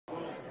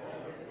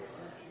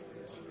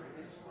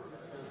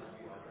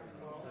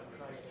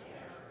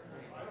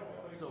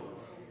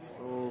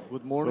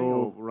good morning,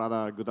 or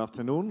rather good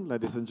afternoon,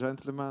 ladies and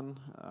gentlemen.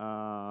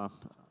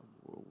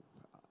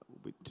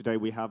 Today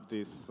we have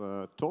this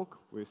talk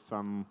with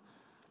some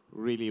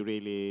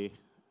really,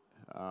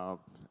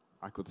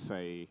 I could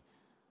say,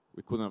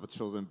 we couldn't have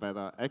chosen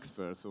better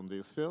experts on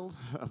this field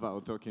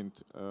about talking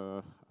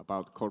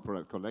about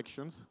corporate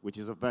collections, which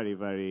is a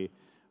very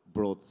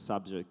broad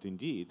subject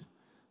indeed.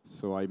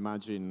 So I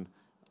imagine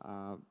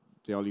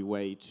the only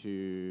way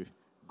to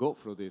go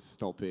through this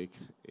topic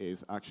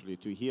is actually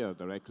to hear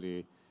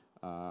directly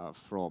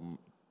from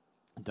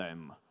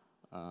them,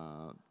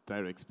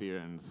 their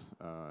experience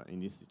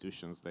in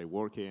institutions they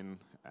work in,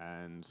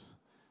 and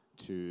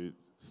to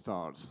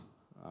start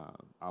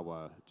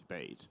our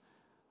debate.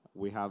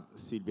 We have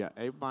Silvia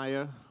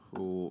Eiblmayr,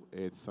 who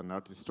is an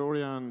art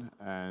historian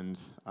and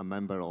a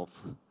member of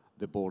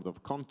the board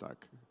of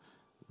KONTAKT,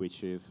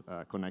 which is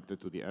connected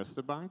to the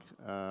Erste Bank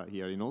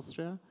here in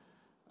Austria.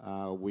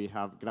 We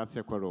have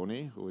Grazia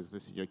Quaroni, who is the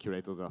senior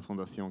curator of the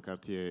Fondation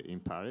Cartier in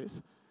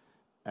Paris,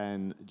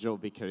 and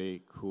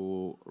Vickery,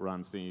 who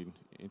runs is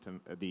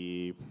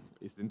the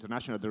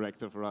international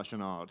director for Russian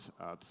art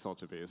at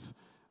Sotheby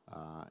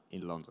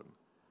in London.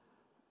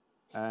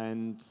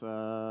 And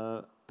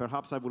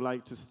perhaps I would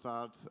like to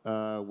start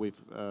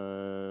with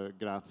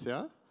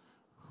Grazia,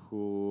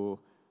 who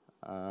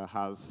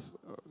has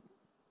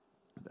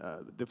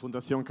the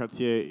Fondation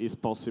Cartier is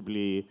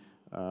possibly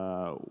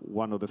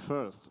one of the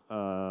first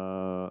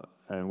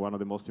and one of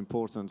the most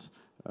important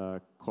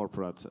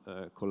corporate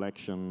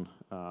collection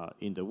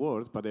in the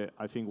world. But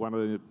I think one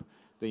of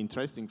the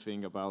interesting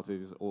thing about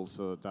it is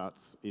also that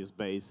it's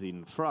based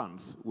in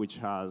France, which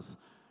has,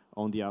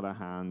 on the other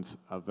hand,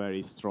 a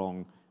very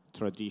strong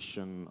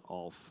tradition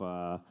of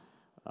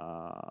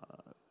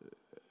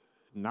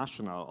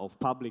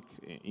public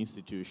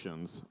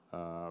institutions.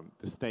 The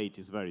state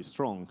is very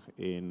strong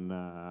in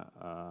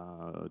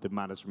the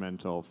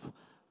management of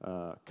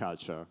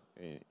culture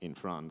in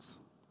France.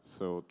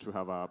 So to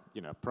have a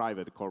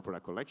private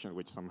corporate collection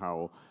which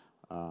somehow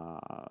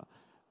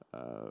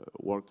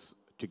works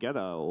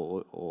together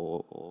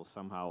or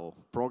somehow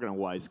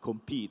program-wise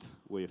competes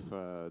with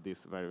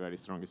this very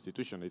strong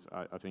institution,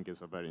 I think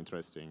is a very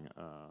interesting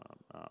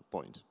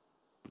point.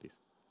 Please.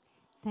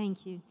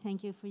 Thank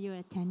you for your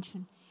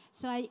attention.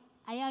 So I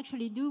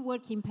actually do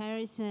work in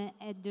Paris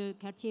at the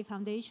Cartier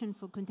Foundation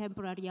for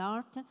Contemporary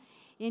Art.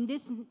 In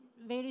this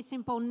very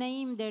simple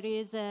name, there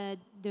is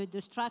the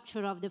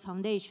structure of the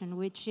foundation,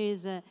 which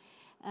is a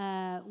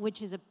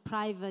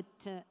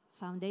private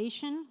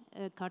foundation.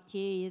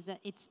 Cartier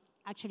it's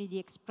actually the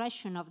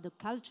expression of the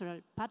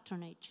cultural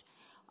patronage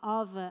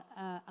of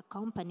a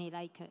company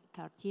like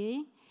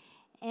Cartier.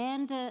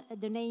 And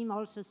the name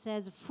also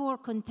says for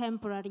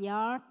contemporary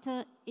art,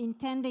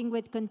 intending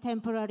with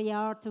contemporary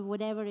art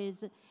whatever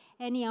is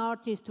any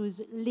artist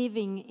who's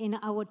living in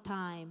our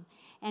time,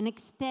 and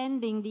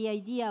extending the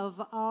idea of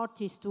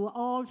artists to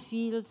all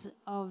fields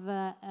of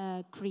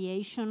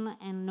creation,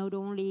 and not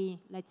only,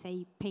 let's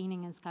say,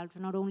 painting and sculpture,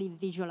 not only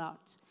visual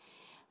arts.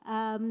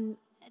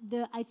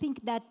 I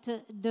think that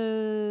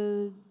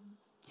the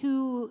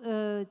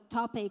two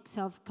topics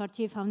of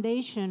Cartier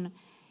Foundation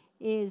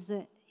is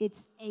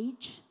its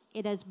age.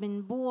 It has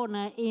been born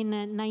in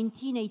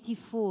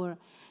 1984,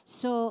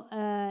 so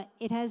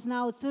it has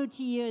now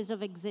 30 years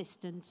of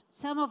existence.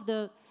 Some of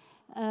the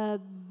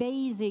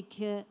basic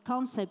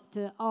concept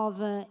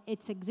of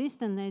its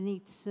existence and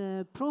its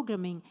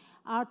programming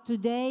are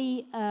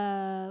today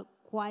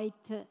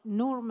quite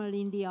normal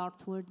in the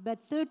art world, but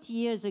 30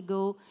 years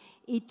ago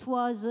it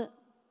was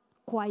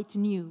quite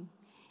new.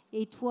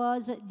 It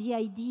was the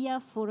idea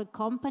for a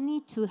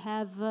company to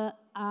have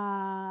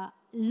a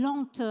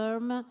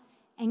long-term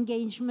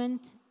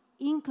engagement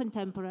in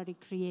contemporary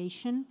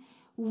creation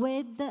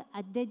with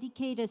a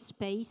dedicated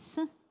space,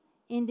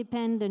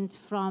 independent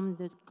from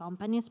the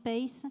company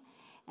space,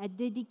 a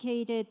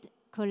dedicated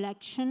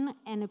collection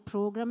and a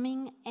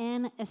programming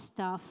and a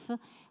staff,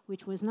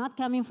 which was not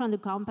coming from the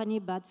company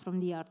but from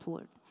the art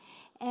world.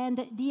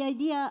 And the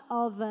idea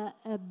of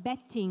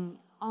betting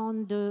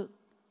on the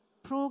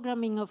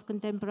programming of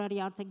contemporary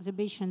art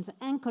exhibitions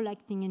and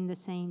collecting in the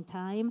same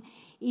time,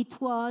 it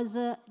was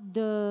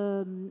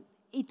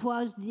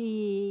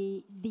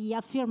the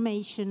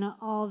affirmation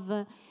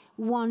of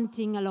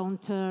wanting a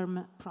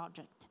long-term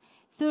project.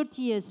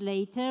 30 years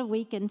later,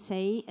 we can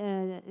say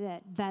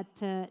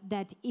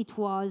that it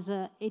was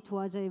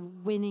a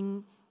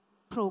winning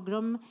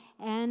program,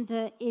 and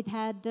it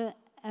had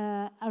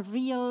a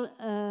real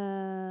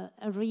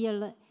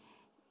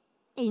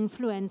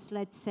influence,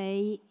 let's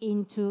say,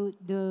 into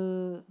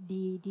the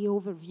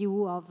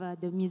overview of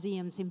the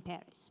museums in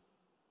Paris.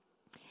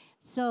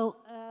 So,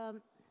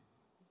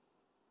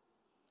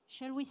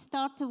 shall we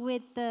start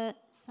with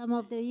some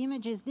of the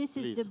images? This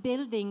is the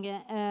building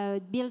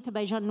built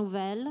by Jean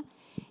Nouvel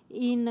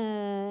in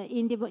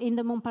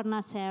the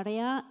Montparnasse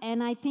area,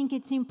 and I think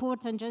it's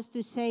important just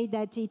to say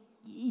that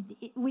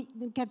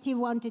Cartier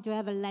wanted to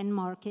have a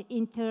landmark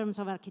in terms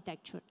of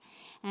architecture,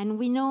 and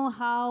we know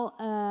how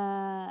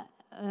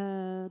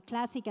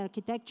classic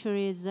architecture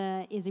is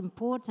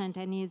important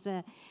and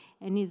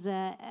and is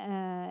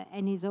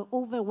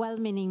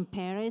overwhelming in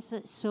Paris.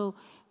 So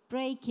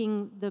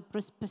breaking the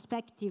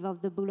perspective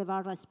of the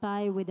Boulevard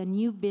Raspail with a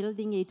new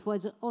building, it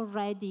was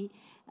already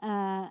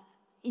the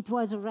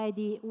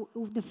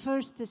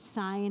first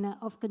sign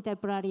of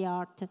contemporary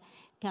art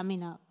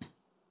coming up.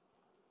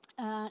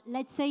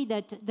 Let's say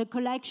that the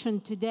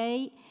collection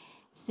today,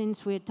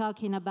 since we're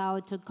talking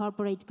about a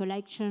corporate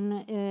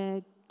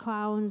collection,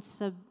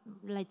 counts,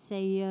 let's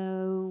say,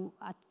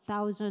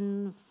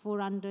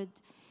 1,400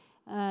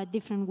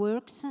 different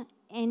works,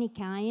 any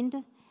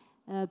kind,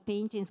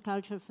 painting,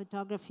 sculpture,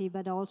 photography,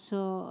 but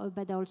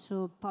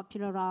also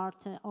popular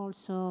art,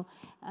 also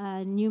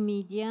new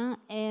media,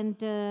 and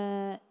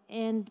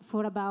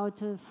for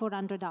about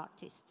 400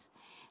 artists.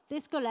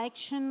 This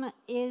collection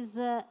is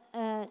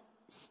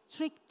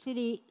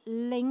strictly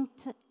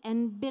linked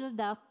and built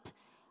up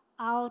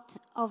out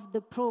of the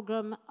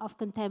program of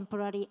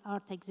contemporary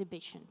art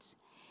exhibitions.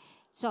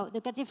 So the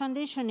Cartier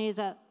Foundation is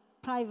a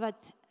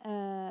private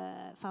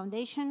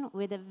foundation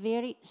with a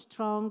very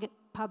strong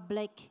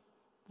public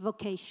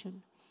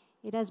vocation.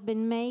 It has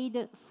been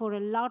made for a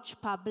large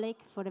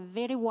public, for a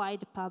very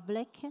wide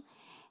public,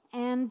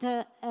 and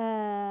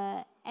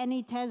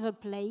it has a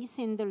place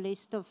in the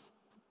list of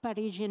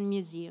Parisian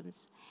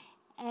museums.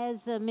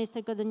 As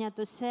Mr.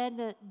 Codognato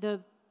said, the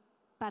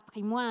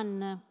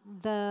patrimoine,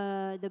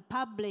 the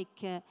public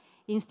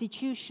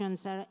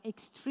institutions are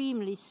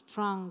extremely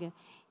strong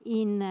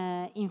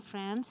in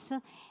France,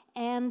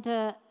 and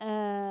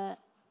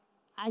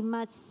I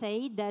must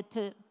say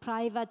that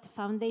private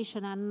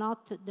foundations are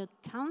not the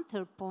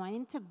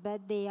counterpoint,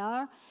 but they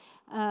are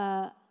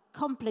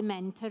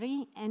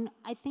complementary, and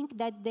I think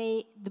that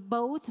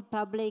both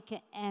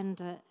public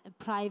and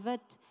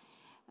private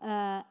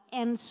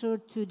answer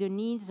to the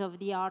needs of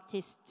the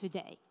artists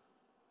today.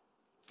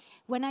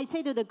 When I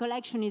say that the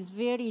collection is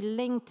very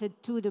linked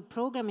to the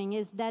programming,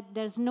 is that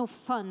there's no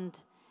fund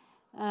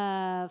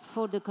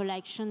for the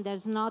collection.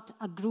 There's not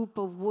a group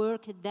of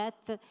work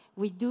that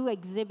we do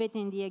exhibit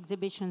in the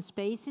exhibition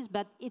spaces,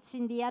 but it's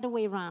in the other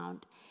way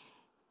around.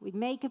 We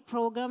make a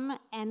program,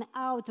 and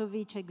out of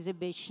each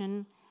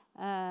exhibition,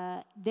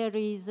 there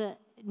is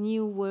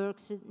new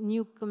works,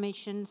 new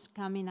commissions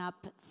coming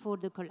up for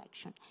the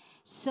collection.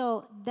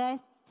 So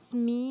that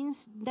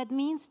means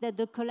that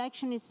the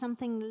collection is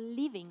something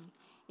living.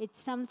 It's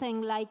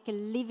something like a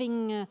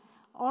living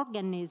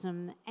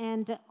organism,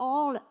 and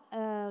all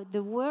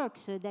the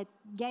works that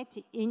get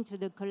into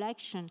the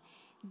collection,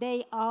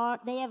 they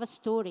have a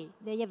story.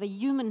 They have a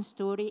human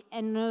story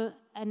and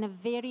a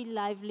very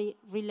lively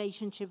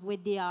relationship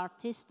with the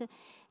artist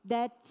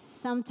that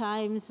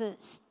sometimes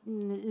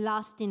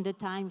lasts in the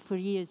time for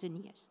years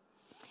and years.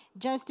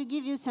 Just to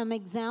give you some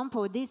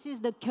example, this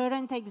is the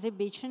current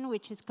exhibition,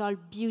 which is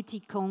called Beauty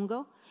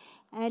Congo,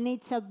 and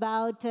it's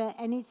about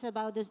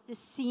the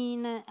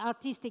scene,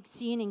 artistic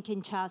scene in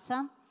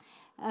Kinshasa,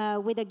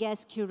 with a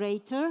guest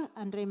curator,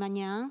 André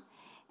Magnan.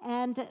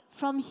 And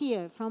from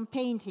here, from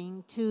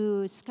painting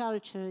to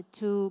sculpture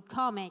to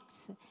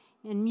comics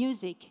and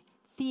music,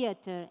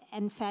 theater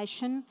and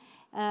fashion,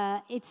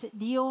 it's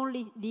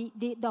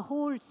the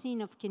whole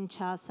scene of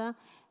Kinshasa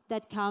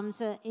that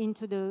comes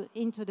into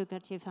the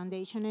Cartier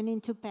Foundation and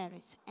into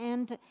Paris.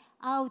 And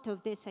out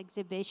of this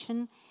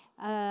exhibition,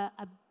 a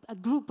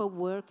group of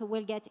work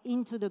will get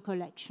into the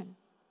collection.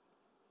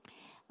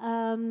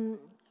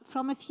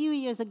 From a few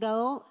years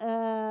ago,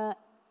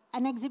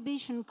 an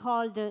exhibition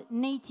called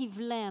Native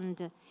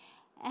Land,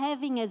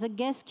 having as a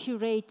guest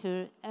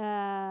curator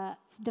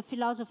the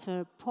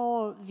philosopher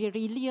Paul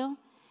Virilio,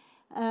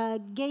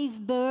 gave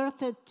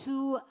birth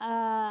to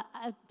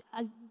a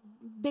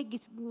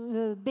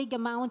big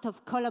amount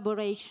of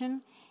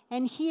collaboration.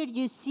 And here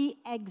you see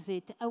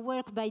Exit, a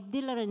work by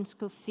Diller and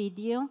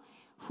Scofidio,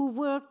 who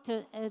worked,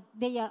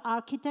 they are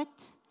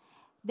architects,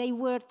 they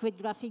worked with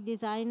graphic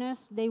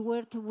designers, they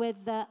worked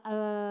with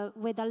a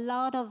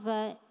lot of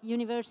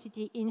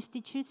university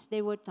institutes,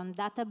 they worked on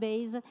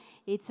database.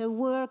 It's a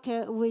work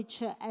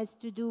which has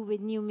to do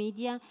with new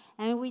media,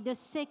 and with the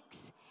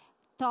 6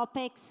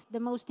 topics, the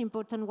most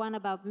important one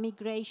about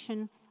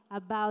migration,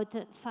 about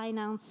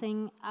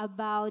financing,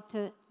 about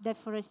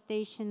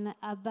deforestation,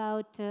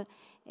 about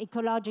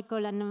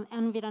ecological and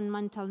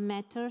environmental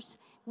matters.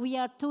 We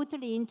are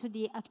totally into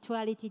the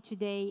actuality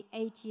today,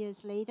 8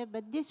 years later,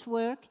 but this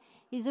work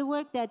is a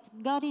work that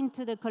got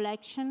into the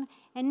collection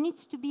and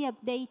needs to be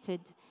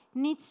updated,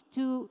 needs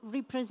to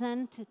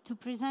present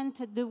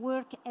the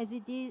work as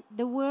it is,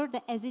 the world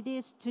as it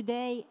is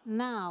today,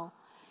 now.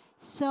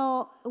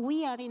 So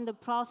we are in the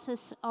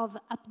process of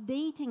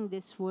updating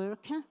this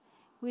work,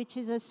 which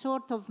is a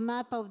sort of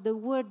map of the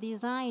world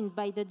designed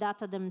by the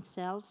data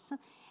themselves,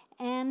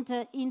 and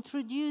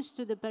introduce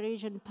to the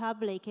Parisian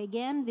public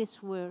again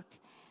this work.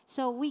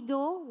 So we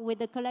go with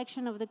the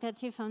collection of the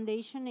Cartier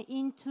Foundation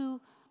into,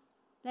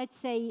 let's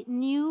say,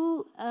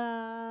 new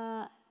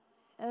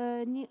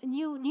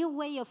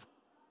way of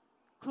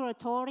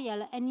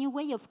curatorial, a new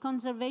way of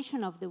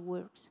conservation of the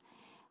works.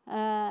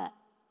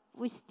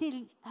 We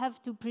still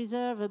have to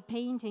preserve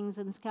paintings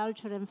and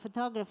sculpture and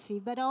photography,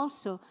 but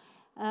also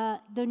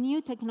the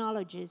new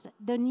technologies,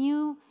 the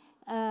new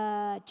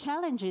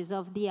challenges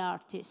of the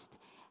artist,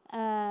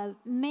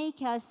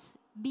 make us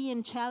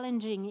being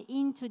challenging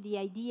into the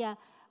idea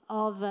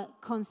of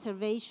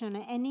conservation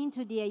and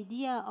into the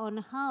idea on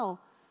how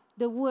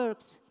the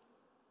works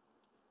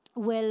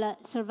will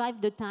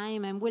survive the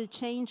time and will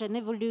change and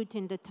evolve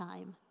in the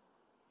time.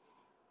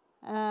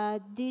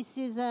 This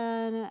is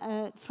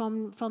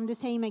from the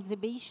same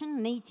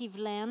exhibition, Native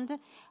Land,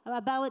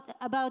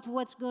 about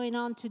what's going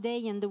on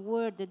today in the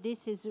world.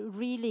 This is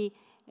really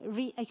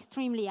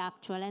extremely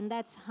actual, and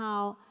that's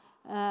how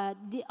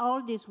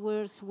all these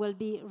works will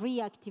be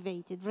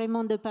reactivated.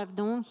 Raymond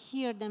Depardon,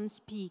 Hear Them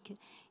Speak.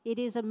 It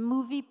is a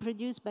movie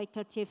produced by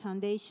Cartier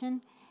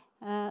Foundation,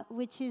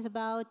 which is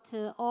about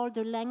all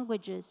the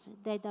languages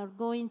that are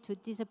going to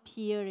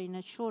disappear in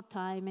a short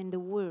time in the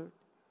world.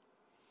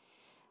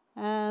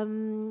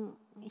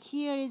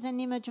 Here is an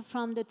image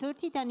from the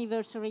 30th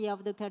anniversary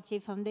of the Cartier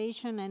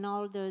Foundation and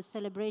all the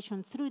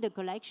celebration through the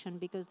collection,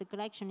 because the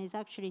collection is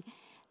actually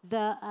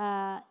the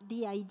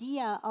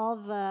idea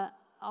of a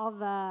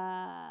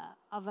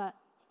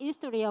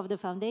history of the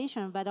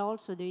foundation, but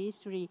also the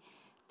history,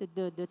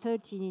 the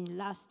 13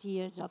 last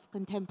years of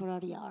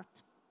contemporary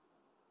art.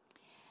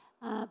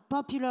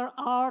 Popular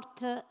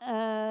art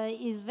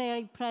is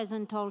very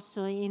present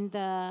also in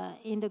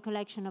the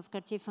collection of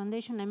Cartier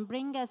Foundation, and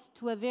bring us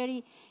to a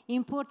very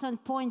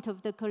important point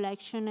of the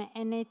collection,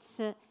 and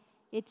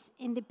its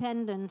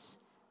independence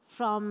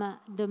from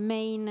the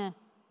main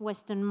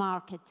Western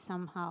market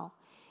somehow.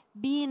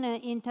 Being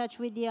in touch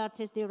with the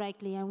artist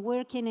directly and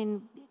working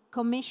in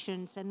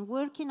commissions and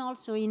working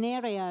also in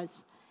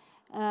areas,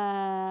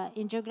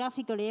 in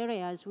geographical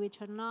areas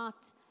which are not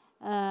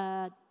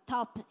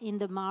top in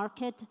the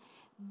market,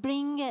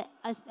 bring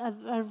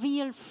a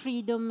real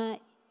freedom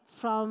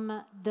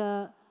from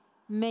the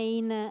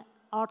main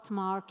art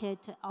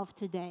market of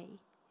today.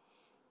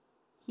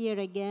 Here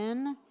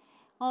again,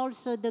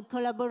 also the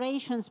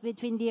collaborations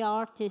between the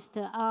artists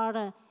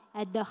are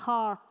at the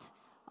heart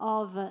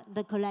of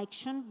the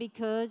collection,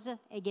 because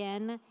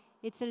again,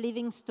 it's a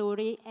living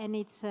story, and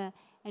it's a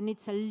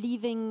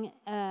living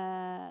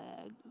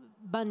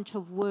bunch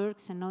of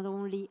works and not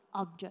only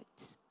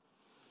objects.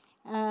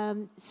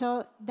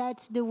 So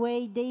that's the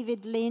way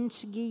David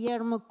Lynch,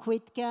 Guillermo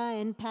Cuitca,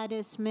 and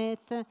Paddy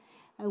Smith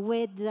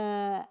with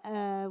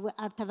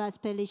Artavas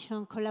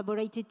Pellichon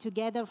collaborated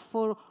together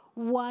for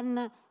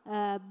one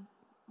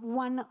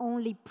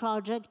only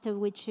project,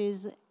 which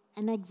is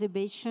an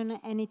exhibition,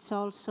 and it's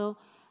also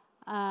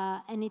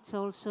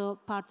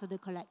part of the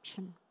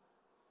collection.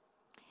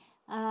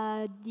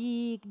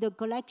 The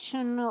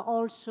collection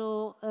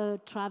also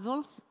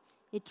travels.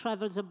 It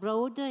travels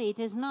abroad. It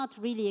is not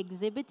really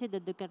exhibited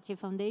at the Cartier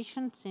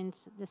Foundation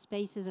since the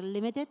space is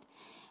limited.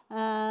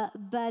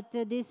 But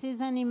this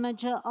is an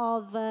image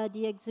of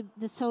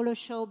the solo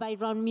show by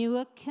Ron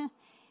Mueck,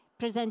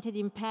 presented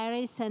in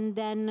Paris, and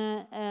then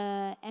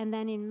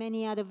in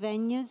many other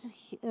venues,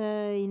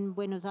 in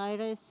Buenos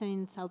Aires,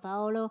 in Sao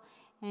Paulo.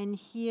 And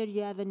here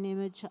you have an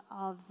image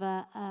of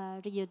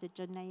Rio de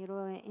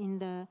Janeiro in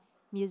the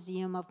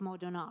Museum of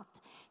Modern Art.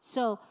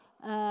 So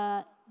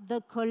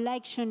the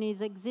collection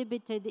is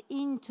exhibited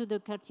into the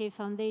Cartier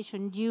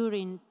Foundation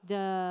during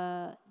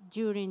the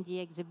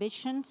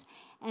exhibitions,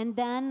 and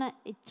then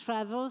it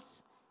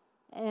travels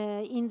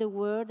in the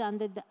world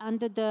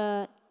under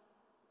the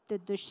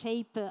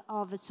shape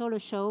of solo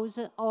shows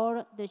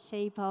or the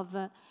shape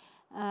of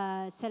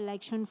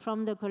selection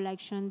from the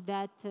collection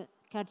that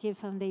Cartier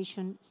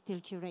Foundation still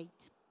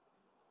curate.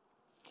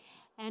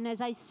 And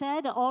as I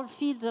said, all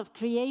fields of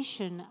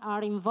creation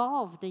are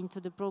involved into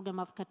the program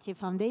of Cartier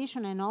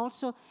Foundation and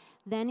also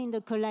then in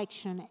the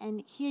collection.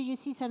 And here you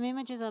see some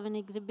images of an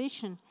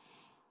exhibition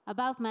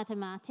about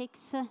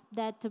mathematics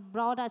that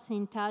brought us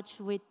in touch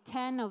with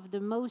 10 of the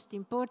most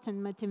important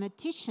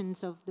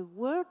mathematicians of the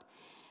world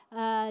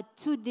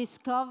to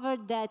discover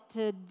that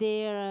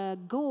their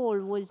goal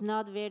was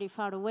not very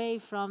far away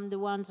from the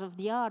ones of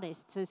the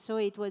artists. So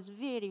it was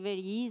very,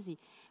 very easy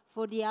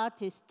for the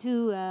artists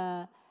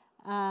to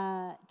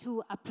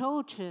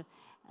approach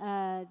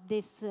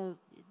this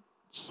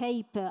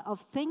shape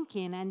of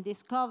thinking and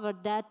discover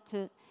that,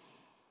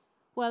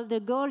 well, the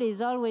goal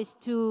is always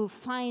to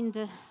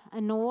find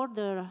an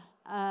order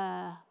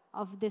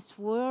of this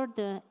world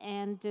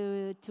and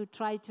to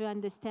try to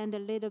understand a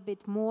little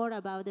bit more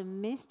about the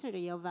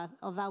mystery of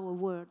our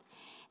world.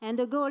 And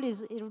the goal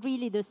is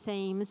really the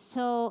same.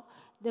 So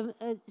the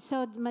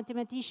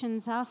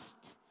mathematicians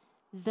asked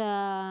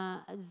the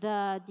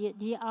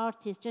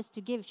artist just to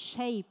give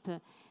shape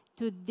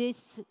to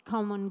this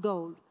common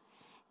goal.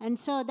 And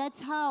so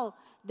that's how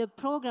the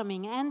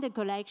programming and the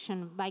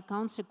collection, by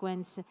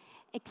consequence,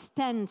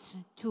 extends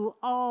to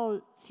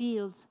all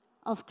fields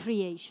of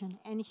creation.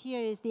 And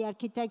here is the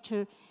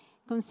architecture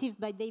conceived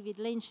by David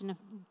Lynch in the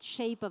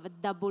shape of a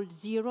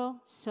 00.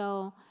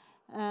 So,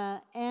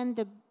 and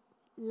the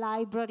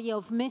library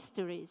of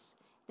mysteries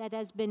that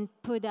has been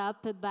put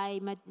up by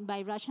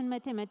Russian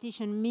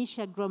mathematician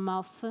Misha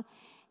Gromov,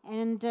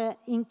 and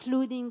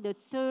including the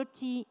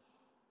 30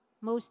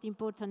 most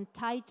important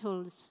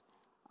titles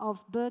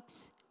of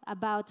books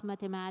about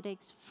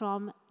mathematics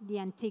from the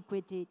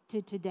antiquity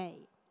to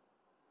today.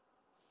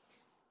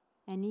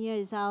 And here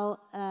is how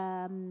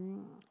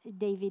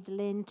David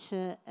Lynch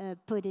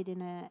put it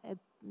in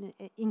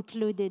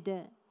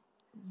included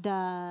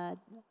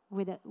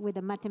with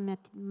a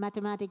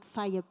mathematic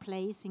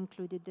fireplace,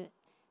 included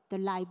the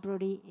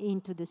library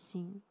into the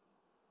scene.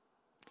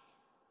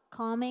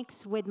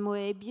 Comics with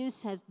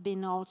Moebius have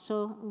been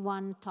also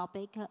one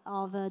topic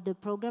of the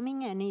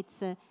programming, and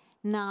it's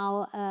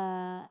now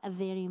a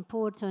very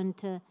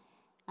important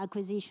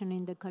acquisition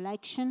in the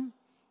collection.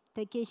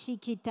 Takeshi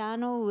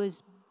Kitano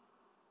was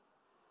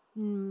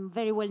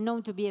very well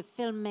known to be a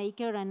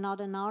filmmaker and not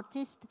an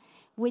artist.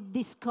 We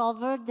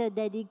discovered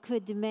that he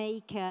could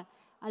make a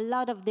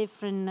lot of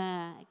different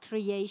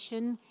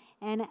creation,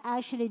 and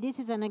actually this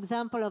is an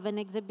example of an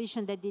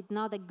exhibition that did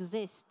not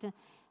exist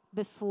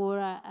before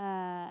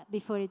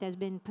it has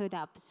been put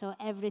up. So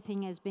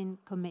everything has been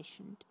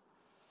commissioned.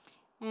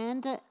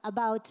 And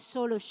about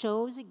solo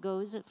shows, it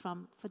goes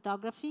from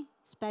photography,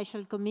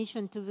 special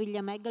commission to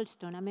William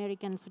Eggleston,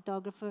 American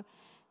photographer,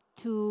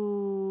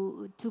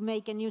 to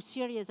make a new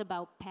series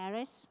about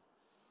Paris.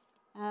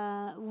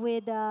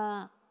 With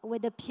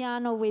the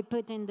piano we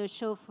put in the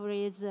show for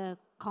his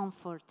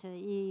comfort.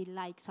 He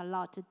likes a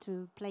lot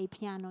to play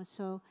piano,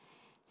 so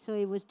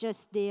it was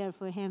just there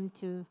for him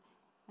to,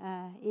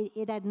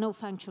 it had no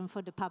function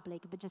for the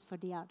public, but just for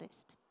the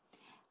artist.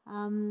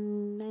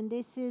 And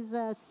this is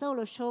a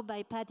solo show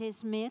by Patti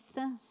Smith,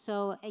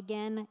 so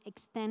again,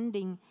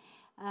 extending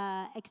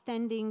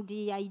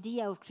the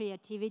idea of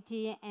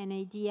creativity and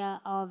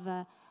idea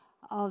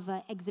of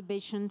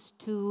exhibitions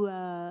to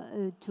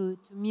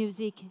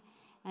music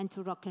and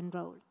to rock and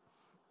roll.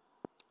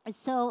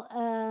 So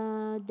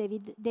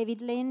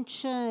David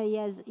Lynch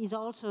is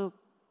also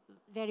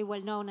very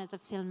well known as a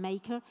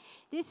filmmaker.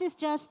 This is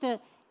just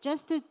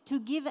to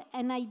give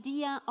an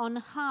idea on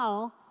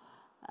how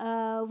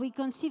we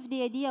conceive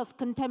the idea of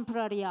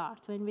contemporary art.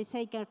 When we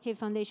say Cartier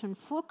Foundation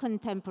for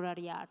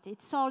contemporary art,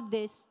 it's all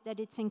this that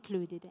it's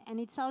included, and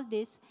it's all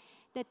this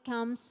that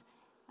comes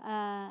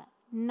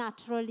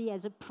naturally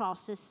as a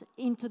process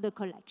into the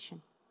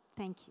collection.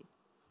 Thank you.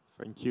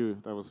 Thank you.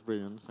 That was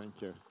brilliant.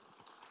 Thank you.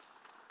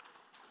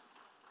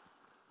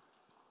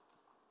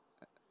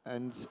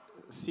 And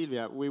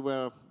Silvia, we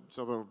were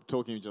sort of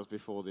talking just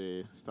before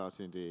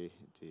starting the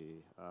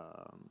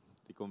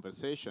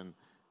conversation,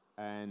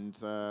 and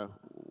I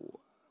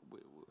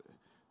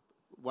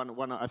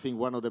think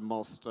one of the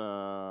most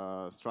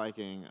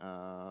striking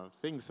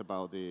things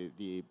about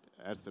the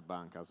Erste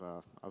Bank as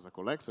a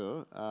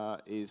collector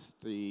is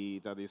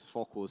that is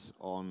focus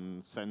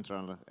on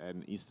Central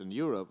and Eastern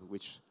Europe,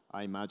 which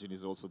I imagine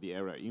is also the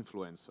area of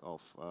influence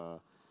of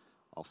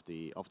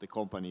the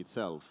company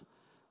itself.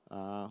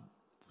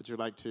 Would you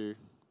like to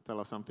tell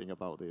us something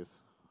about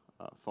this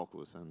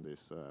focus and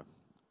this?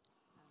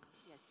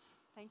 Yes,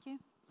 thank you.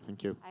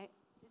 Thank you.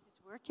 This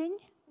is working?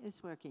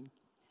 It's working.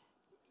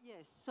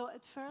 Yes, so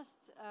at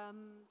first,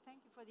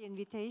 thank you for the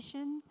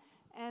invitation.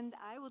 And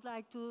I would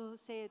like to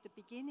say at the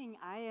beginning,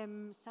 I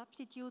am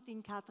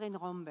substituting Katrin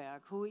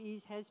Romberg, who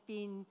has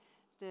been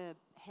the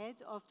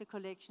head of the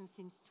collection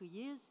since 2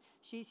 years.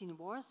 She's in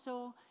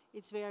Warsaw.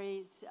 It's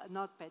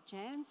not by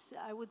chance.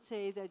 I would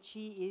say that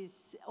she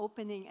is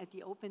at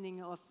the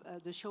opening of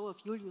the show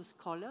of Julius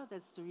Koller.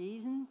 That's the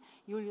reason.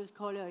 Julius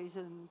Koller is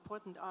an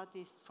important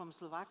artist from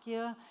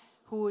Slovakia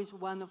who is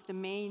one of the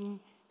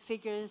main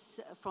figures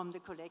from the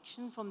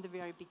collection from the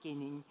very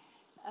beginning.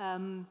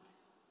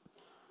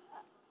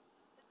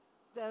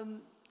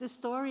 The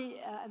story,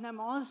 and I'm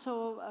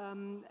also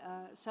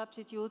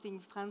substituting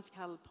Franz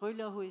Karl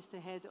Brüller, who is the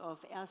head of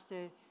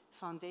Erste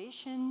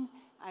Foundation.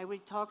 I will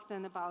talk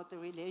then about the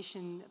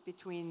relation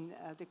between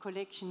the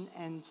collection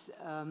and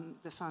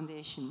the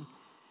foundation.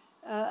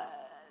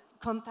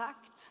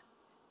 KONTAKT,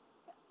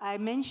 I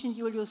mentioned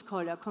Julius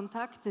Koller.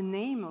 KONTAKT, the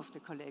name of the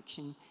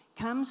collection,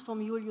 comes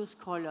from Julius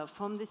Koller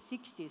from the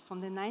 60s, from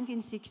the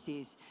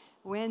 1960s,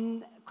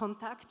 when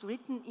KONTAKT,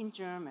 written in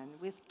German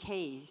with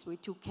Ks,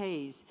 with 2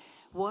 Ks,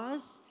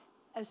 was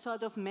a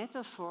sort of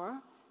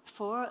metaphor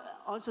for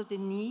also the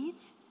need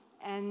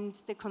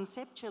and the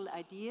conceptual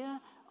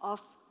idea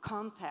of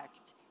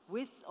contact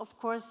with, of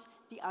course,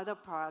 the other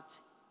part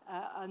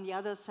on the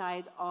other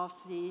side of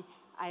the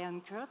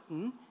Iron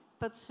Curtain.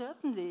 But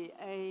certainly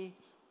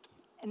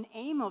an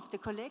aim of the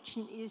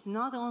collection is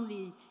not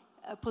only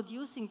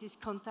producing this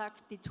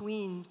contact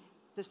between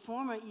the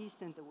former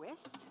East and the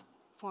West,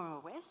 former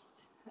West,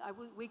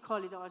 we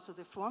call it also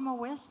the former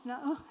West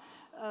now,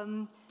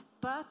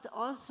 but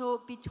also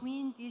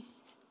between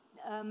these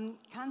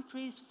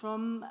countries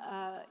from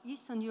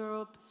Eastern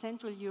Europe,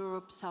 Central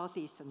Europe,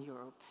 Southeastern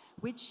Europe,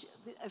 which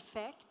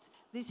effect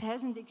this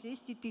hasn't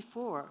existed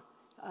before.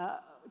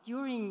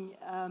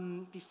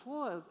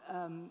 Before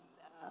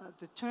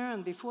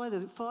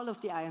the fall of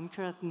the Iron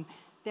Curtain,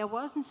 there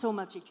wasn't so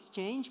much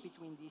exchange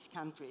between these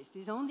countries.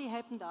 This only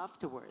happened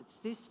afterwards.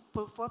 This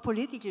for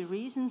political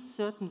reasons,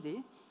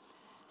 certainly.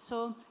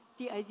 So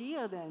the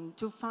idea then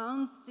to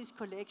found this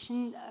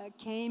collection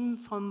came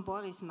from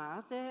Boris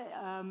Marte,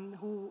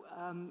 who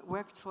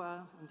worked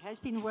for and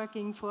has been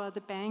working for the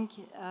bank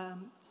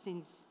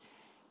since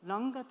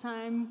longer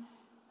time,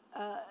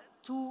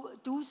 to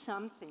do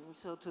something,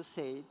 so to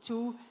say,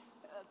 to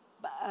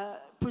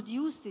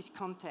produce this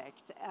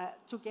contact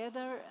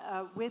together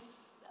with,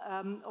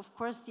 of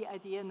course, the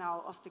idea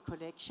now of the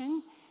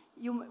collection.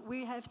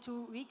 We have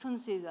to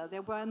reconsider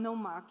there were no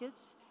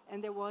markets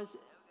and there was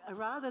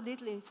rather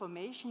little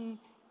information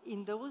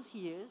in those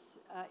years.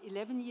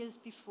 11 years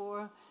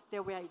before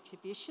there were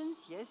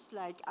exhibitions, yes,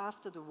 like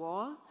After the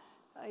Wall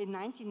in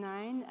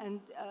 '99 and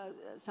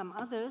some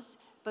others,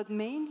 but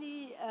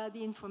mainly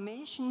the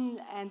information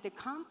and the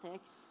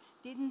context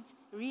didn't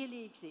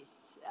really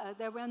exist.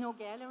 There were no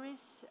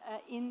galleries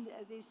in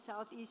these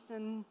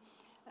southeastern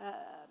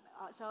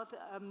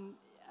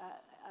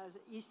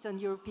Eastern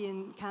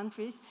European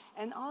countries,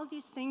 and all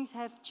these things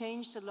have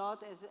changed a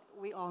lot, as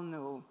we all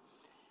know.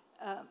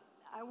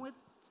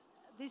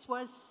 This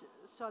was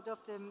sort of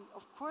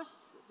of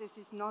course, this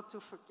is not to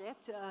forget,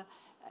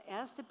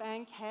 Erste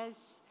Bank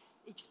has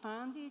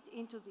expanded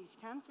into these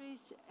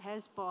countries,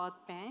 has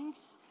bought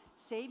banks,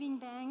 saving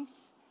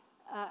banks,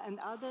 and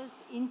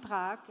others in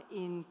Prague,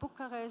 in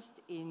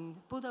Bucharest, in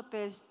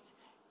Budapest,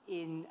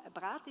 in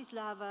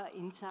Bratislava,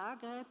 in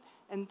Zagreb,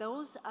 and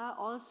those are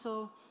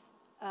also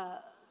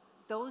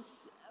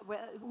those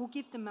who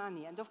give the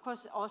money. And of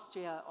course,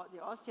 Austria,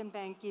 the Austrian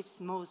bank gives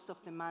most of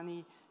the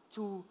money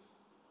to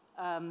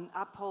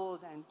uphold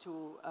and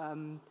to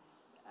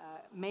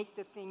make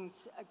the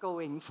things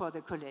going for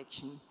the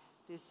collection.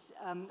 This,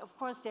 of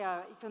course, there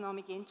are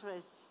economic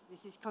interests.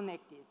 This is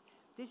connected.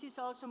 This is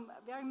also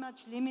very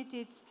much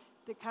limited.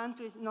 The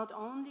countries, not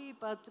only,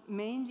 but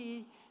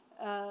mainly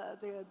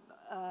the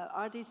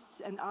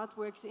artists and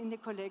artworks in the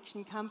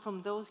collection come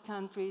from those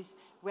countries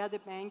where the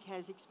bank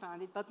has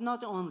expanded, but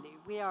not only.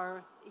 We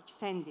are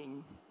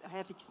extending,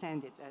 have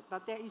extended that.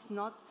 But there is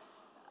not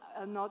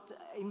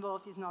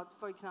involved is not,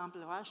 for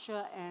example,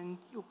 Russia and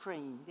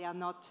Ukraine. They are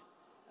not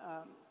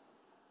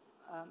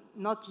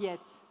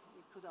yet,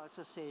 we could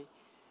also say,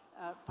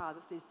 part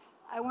of this.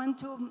 I want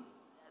to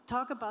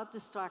talk about the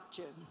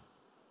structure.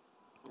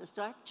 The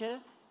structure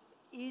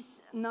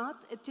is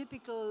not a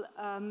typical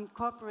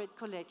corporate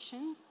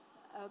collection,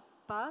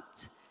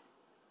 but,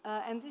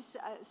 and this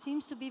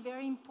seems to be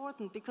very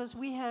important because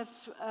we have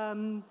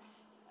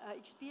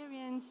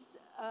experienced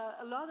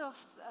a lot of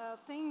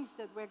things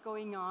that were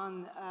going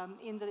on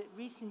in the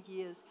recent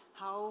years,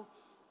 how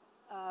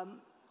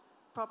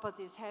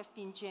properties have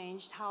been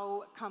changed,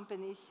 how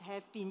companies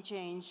have been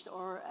changed,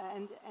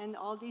 and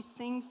all these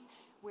things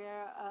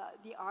where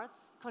the art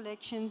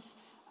collections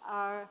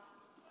are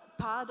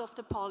part of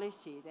the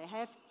policy. They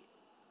have,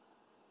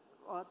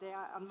 or they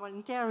are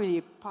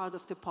involuntarily part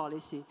of the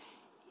policy.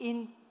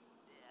 In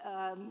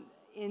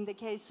the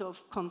case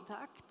of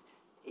KONTAKT,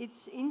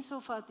 it's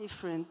insofar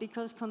different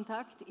because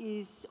KONTAKT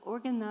is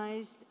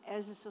organized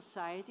as a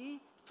society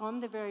from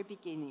the very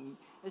beginning.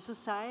 A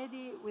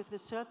society with a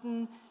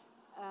certain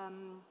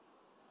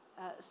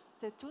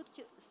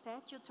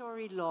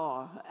statutory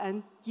law.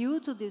 And due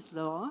to this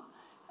law,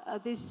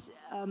 these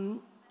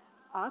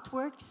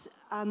artworks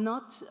are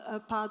not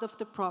part of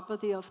the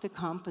property of the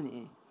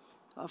company,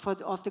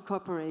 of the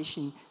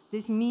corporation.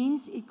 This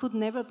means it could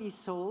never be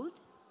sold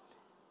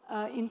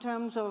in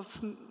terms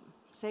of,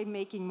 say,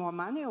 making more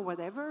money or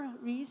whatever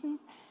reason,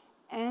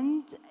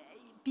 and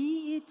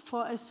be it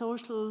for a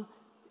social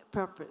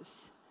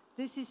purpose.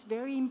 This is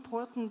very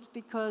important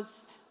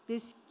because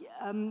this,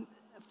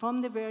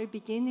 from the very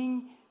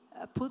beginning,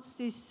 puts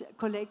this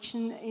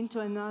collection into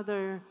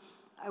another,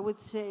 I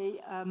would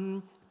say,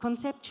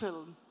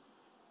 conceptual,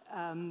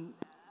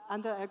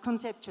 under a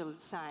conceptual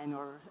sign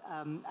or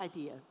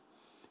idea.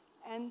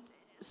 And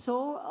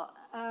so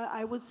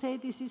I would say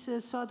this is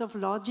a sort of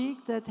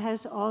logic that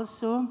has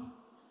also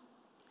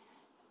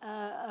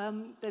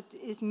that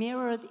is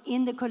mirrored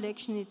in the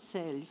collection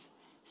itself,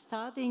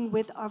 starting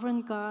with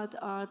avant-garde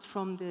art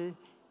from the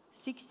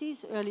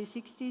 60s, early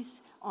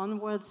 60s,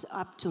 onwards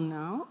up to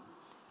now,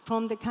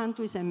 from the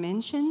countries I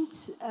mentioned,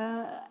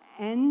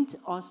 and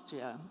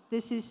Austria.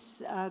 This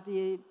is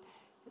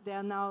there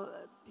are now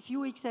a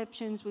few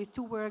exceptions with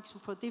two works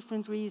for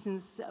different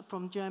reasons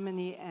from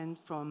Germany and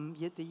from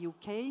the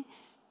UK,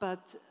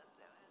 but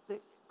the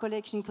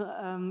collection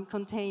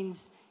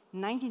contains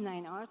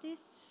 99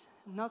 artists,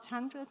 not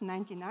 100,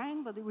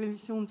 99, but it will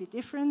soon be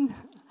different,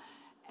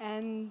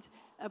 and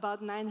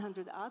about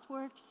 900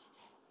 artworks,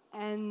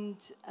 and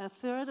a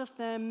third of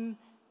them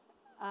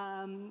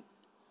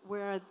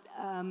were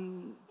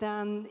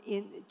done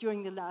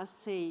during the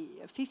last, say,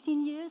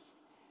 15 years,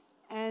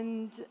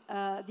 and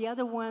the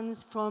other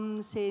ones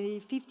from, say,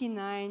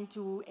 59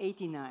 to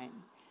 89,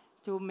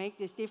 to make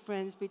this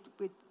difference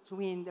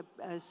between the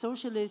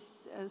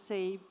socialist,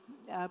 say,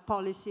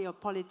 policy or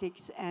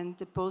politics and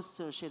the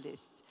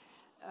post-socialist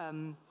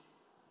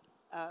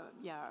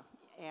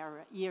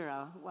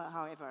era, well,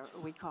 however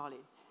we call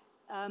it.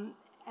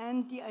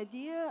 And the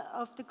idea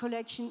of the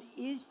collection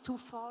is to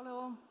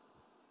follow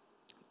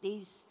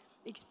these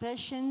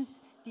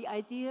expressions, the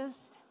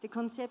ideas, the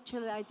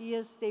conceptual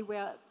ideas, they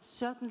were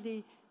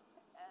certainly,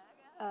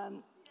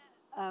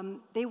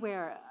 they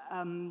were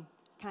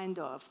kind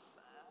of,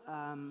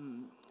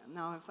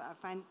 now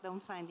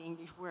don't find the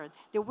English word,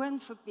 they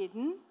weren't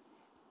forbidden,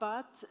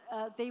 but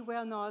they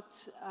were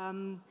not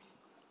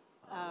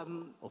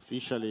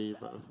officially.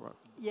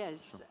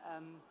 Yes.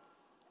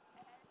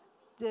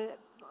 Sure.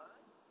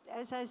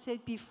 As I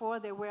said before,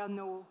 there were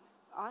no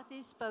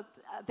artists, but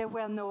there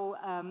was no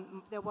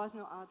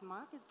art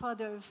market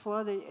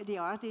for the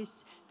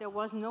artists. There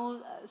was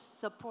no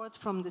support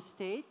from the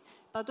state,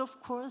 but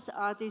of course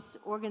artists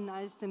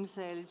organized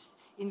themselves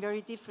in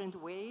very different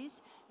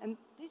ways, and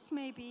this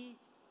maybe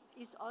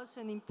is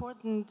also an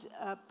important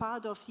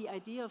part of the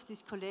idea of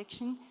this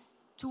collection,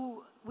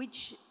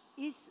 which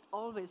is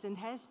always and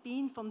has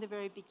been from the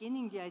very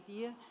beginning the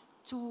idea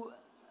to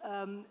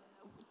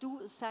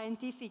do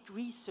scientific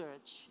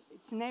research.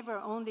 It's never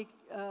only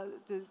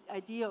the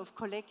idea of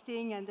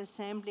collecting and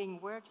assembling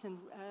works and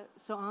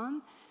so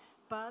on,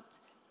 but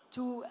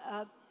to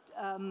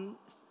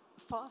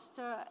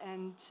foster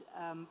and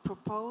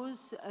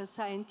propose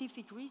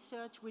scientific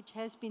research which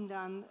has been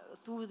done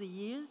through the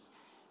years,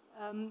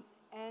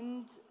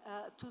 and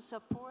to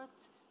support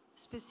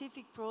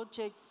specific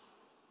projects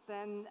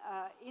then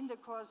in the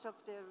course of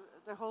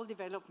the whole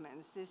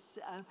developments.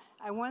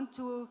 I want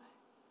to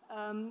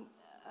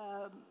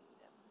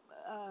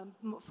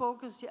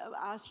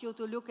ask you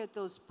to look at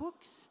those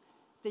books.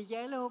 The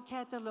yellow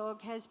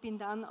catalog has been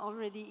done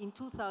already in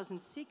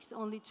 2006,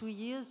 only 2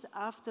 years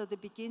after the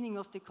beginning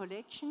of the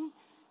collection,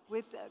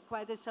 with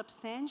quite a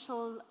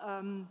substantial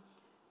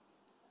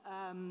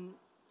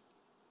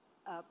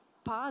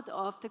part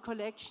of the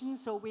collection.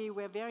 So we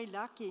were very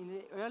lucky in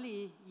the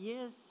early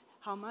years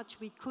how much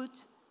we could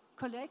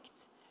collect.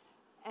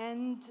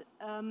 And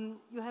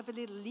you have a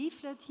little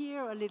leaflet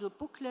here, a little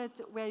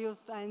booklet, where you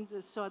find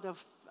a sort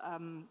of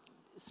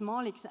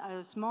small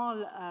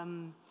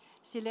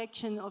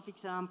selection of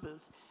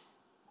examples.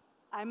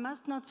 I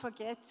must not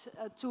forget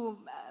to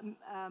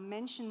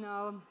mention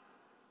now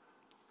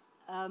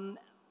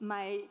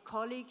my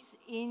colleagues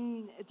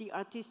in the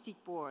artistic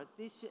board.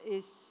 This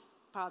is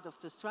part of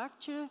the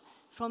structure.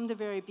 From the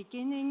very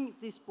beginning,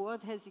 this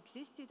board has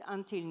existed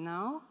until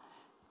now.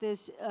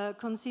 This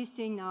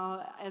consisting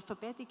now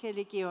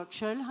alphabetically Georg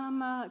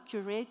Schöllhammer,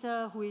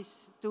 curator, who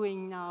is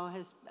doing now,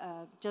 has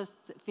just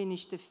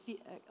finished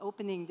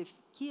opening the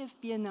Kiev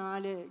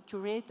Biennale,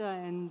 curator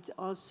and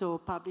also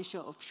publisher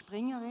of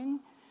Springerin.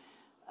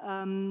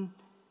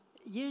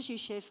 Jiří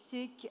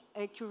Ševčík,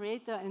 a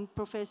curator and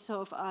professor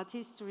of art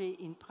history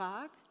in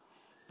Prague.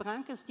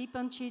 Branka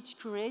Stipancic,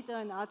 curator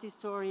and art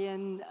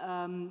historian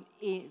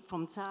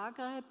from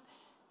Zagreb.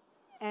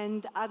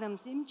 And Adam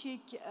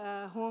Simčík,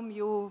 whom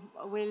you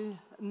will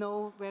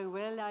know very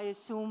well, I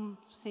assume,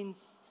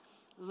 since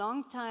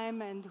long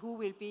time, and who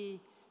will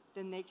be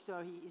the next,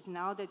 or he is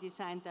now the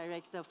design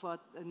director for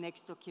the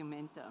next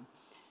Documenta.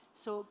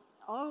 So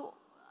all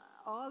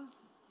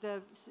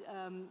the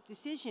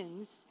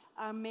decisions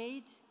are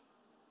made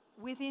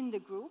within the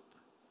group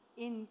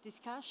in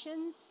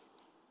discussions.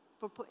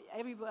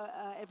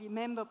 Every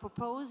member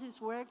proposes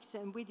works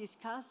and we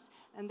discuss,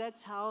 and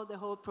that's how the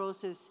whole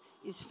process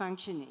is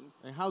functioning.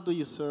 And how do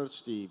you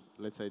search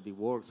let's say, the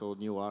works of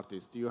new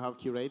artists? Do you have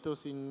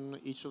curators in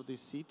each of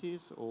these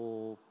cities,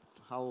 or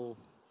how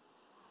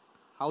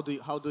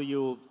do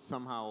you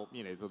somehow,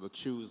 sort of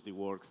choose the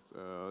works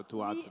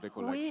to add to the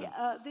collection?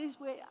 This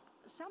way,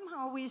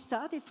 somehow we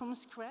started from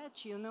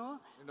scratch, you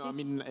know. I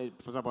mean,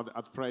 for example,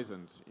 at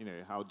present,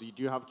 how do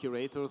you have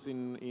curators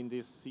in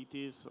these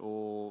cities,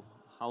 or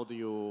how do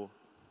you?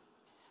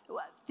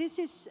 Well, this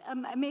is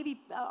maybe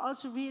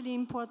also really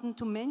important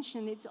to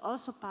mention. It's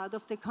also part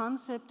of the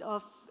concept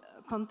of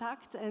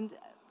KONTAKT and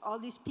all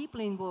these people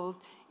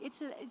involved.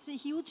 It's a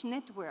huge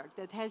network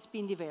that has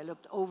been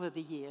developed over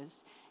the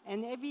years.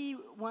 And every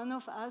one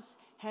of us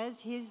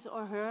has his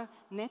or her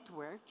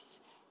networks.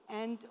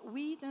 And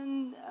we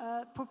then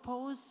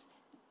propose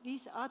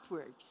these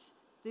artworks.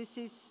 This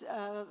is,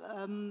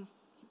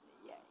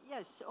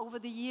 yes, over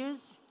the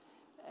years,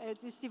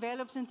 this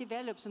develops and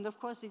develops, and of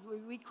course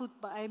we could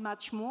buy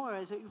much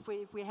more. So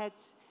if we had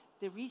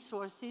the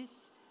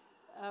resources,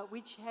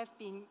 which have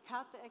been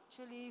cut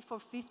actually for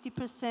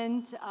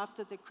 50%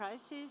 after the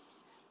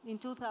crisis in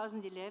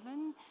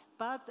 2011.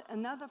 But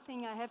another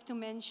thing I have to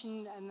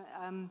mention,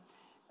 and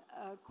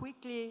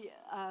quickly,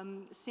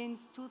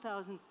 since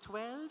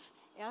 2012,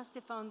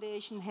 Erste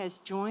Foundation has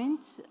joined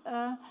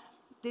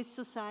this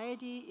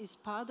society, is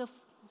part of,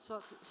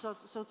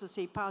 so to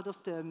say, part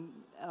of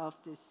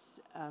this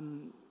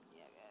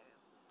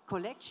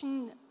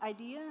collection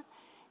idea,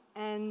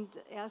 and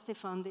Erste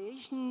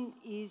Foundation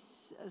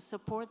is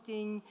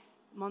supporting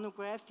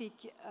monographic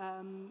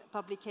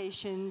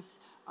publications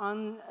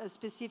on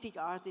specific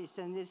artists,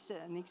 and this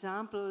an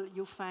example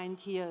you find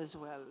here as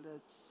well.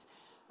 That's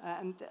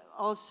and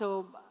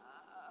also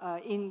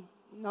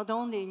not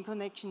only in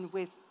connection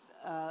with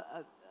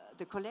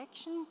the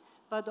collection,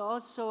 but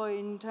also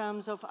in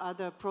terms of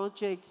other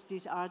projects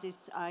these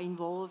artists are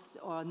involved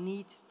or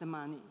need the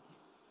money.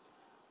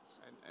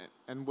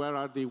 And where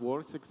are the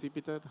works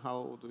exhibited?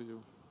 How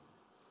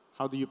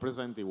do you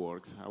present the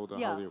works?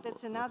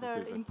 That's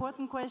another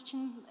important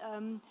question.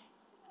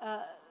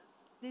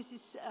 This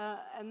is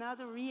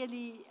another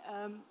really,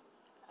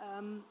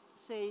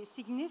 say,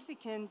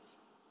 significant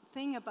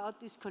thing about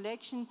this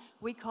collection.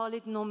 We call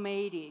it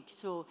nomadic.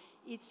 So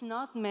it's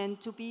not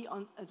meant to be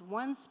at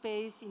one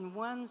space in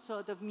one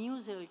sort of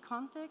museal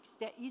context.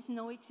 There is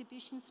no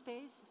exhibition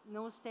space,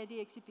 no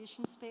steady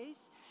exhibition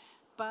space.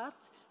 But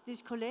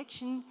this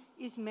collection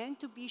is meant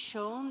to be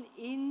shown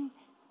in,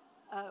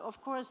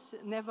 of course,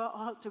 never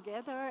all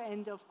together,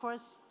 and of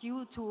course,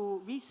 due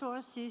to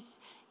resources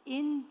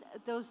in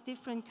those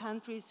different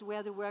countries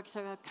where the works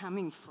are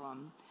coming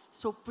from.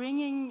 So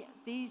bringing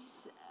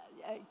these,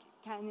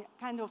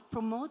 kind of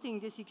promoting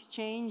this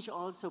exchange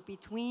also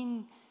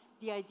between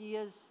the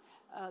ideas,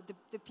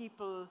 the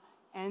people,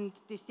 and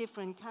these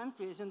different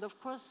countries. And of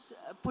course,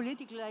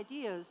 political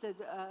ideas that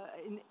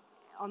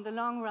on the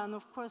long run,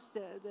 of course,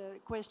 the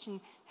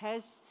question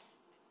has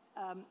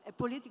a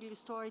political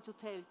story to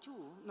tell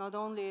too, not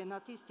only an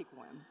artistic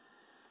one.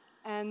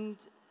 And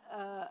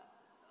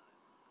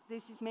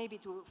this is maybe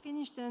to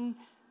finish then.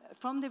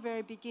 From the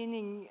very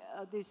beginning,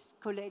 this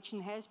collection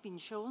has been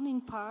shown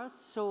in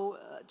parts. So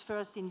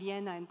first in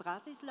Vienna and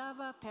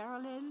Bratislava,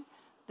 parallel,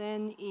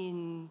 then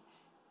in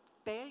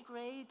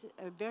Belgrade,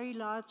 a very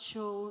large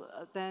show,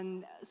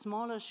 then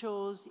smaller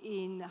shows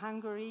in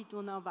Hungary,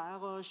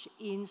 Donauwaros,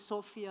 in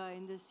Sofia,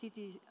 in the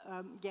city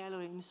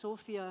gallery in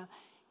Sofia,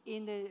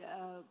 in the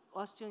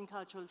Austrian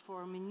Cultural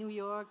Forum in New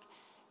York,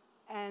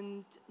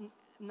 and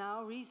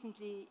now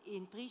recently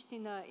in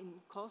Pristina in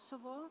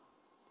Kosovo.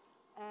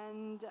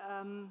 And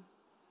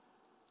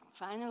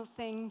final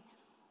thing,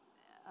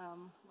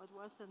 what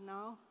was that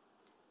now?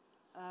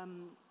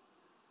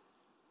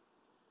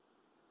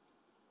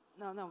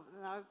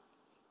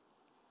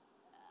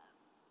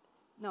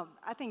 No,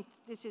 I think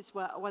this is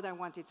what I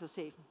wanted to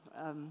say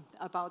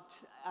about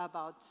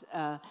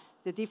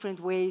the different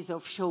ways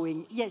of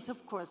showing. Yes,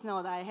 of course, no,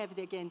 I have it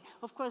again.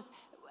 Of course,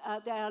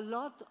 there are a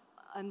lot,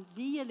 and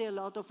really a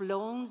lot of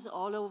loans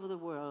all over the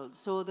world.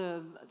 So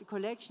the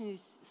collection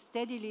is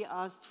steadily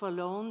asked for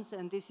loans,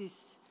 and this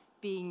is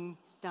being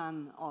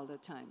done all the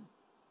time.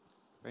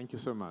 Thank you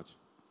so much.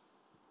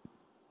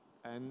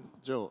 And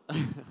Joe.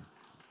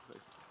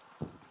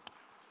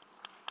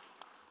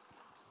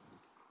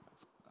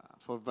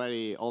 For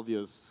very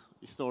obvious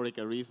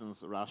historical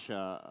reasons,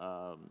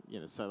 Russia,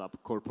 set up a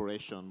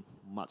corporation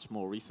much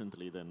more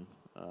recently than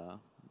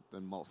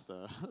most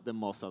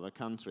other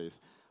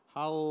countries.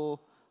 How,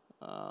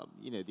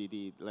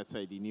 let's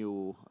say the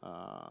new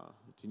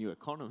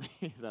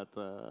economy that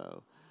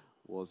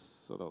was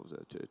sort of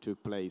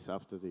took place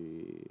after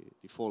the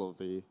fall of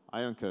the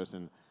Iron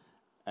Curtain,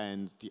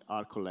 and the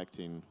art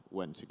collecting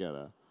went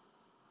together.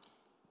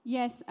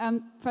 Yes.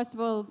 First of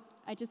all,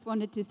 I just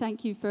wanted to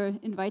thank you for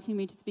inviting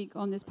me to speak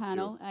on this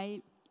panel. Sure.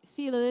 I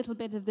feel a little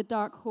bit of the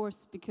dark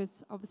horse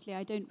because obviously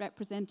I don't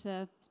represent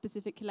a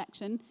specific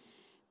collection,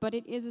 but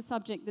it is a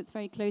subject that's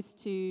very close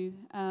to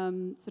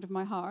sort of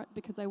my heart,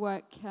 because I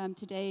work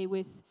today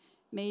with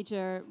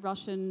major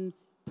Russian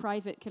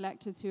private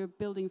collectors who are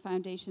building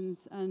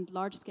foundations and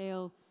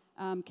large-scale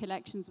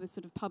collections with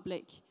sort of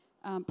public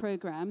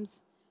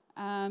programs.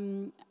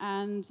 And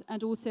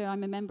also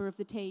I'm a member of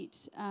the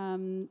Tate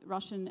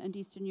Russian and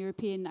Eastern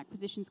European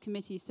Acquisitions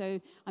Committee, so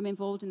I'm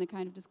involved in the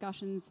kind of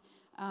discussions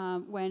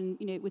when,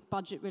 with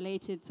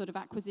budget-related sort of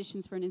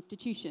acquisitions for an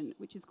institution,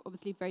 which is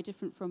obviously very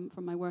different from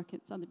my work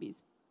at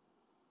Sotheby's.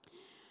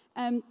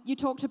 You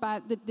talked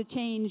about the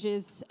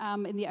changes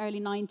in the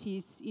early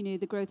 90s,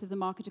 the growth of the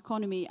market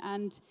economy,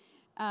 and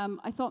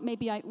I thought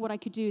maybe what I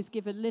could do is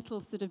give a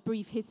little sort of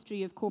brief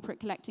history of corporate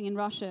collecting in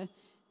Russia.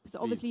 So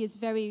obviously it's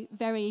very,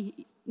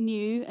 very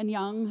new and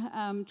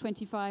young,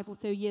 25 or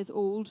so years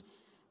old.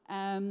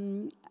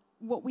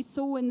 What we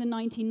saw in the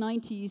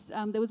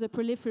 1990s, there was a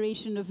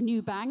proliferation of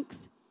new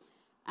banks,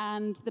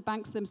 and the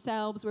banks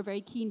themselves were very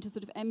keen to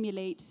sort of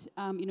emulate,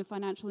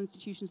 financial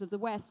institutions of the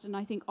West. And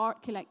I think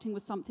art collecting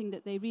was something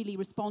that they really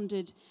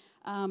responded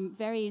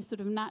very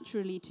sort of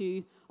naturally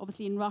to.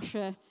 Obviously in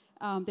Russia,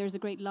 there's a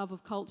great love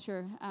of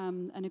culture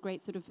and a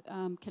great sort of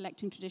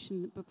collecting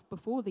tradition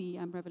before the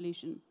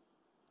revolution.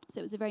 So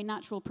it was a very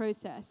natural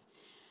process.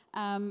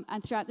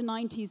 And throughout the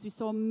 90s, we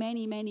saw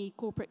many, many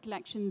corporate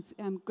collections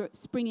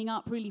springing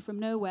up really from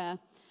nowhere.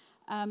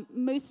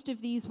 Most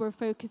of these were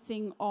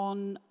focusing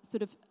on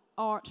sort of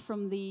art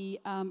from the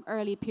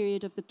early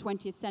period of the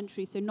 20th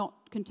century, so not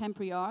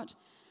contemporary art.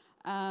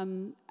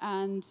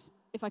 And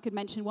if I could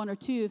mention one or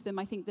two of them,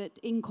 I think that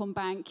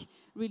Bank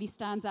really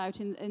stands out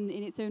in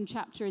its own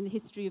chapter in the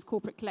history of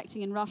corporate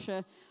collecting in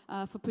Russia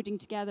for putting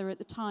together at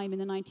the time in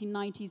the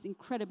 1990s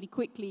incredibly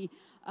quickly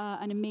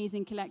an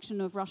amazing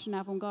collection of Russian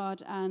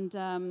avant-garde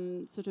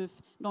and sort of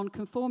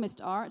non-conformist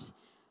art.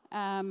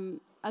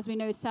 As we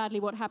know, sadly,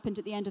 what happened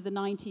at the end of the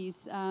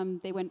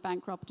 90s, they went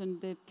bankrupt and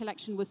the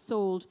collection was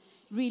sold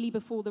really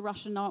before the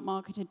Russian art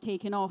market had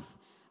taken off,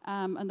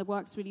 and the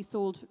works really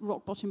sold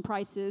rock-bottom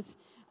prices.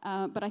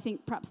 But I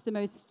think perhaps the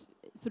most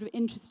sort of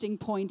interesting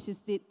point is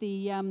that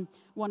the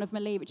one of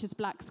Malevich's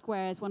black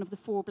squares, one of the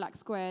 4 black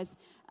squares,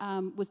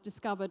 was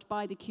discovered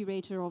by the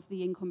curator of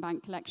the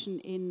Inkombank collection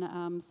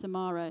in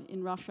Samara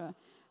in Russia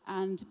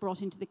and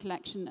brought into the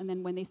collection. And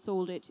then when they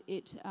sold it,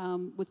 it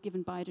was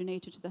given by a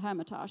donator to the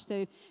Hermitage.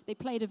 So they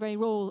played a very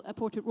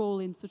important role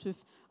in sort of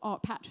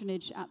art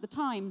patronage at the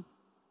time.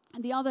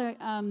 And the other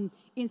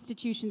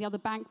institution, the other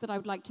bank that I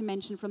would like to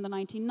mention from the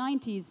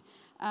 1990s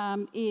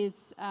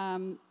is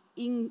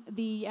in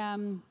the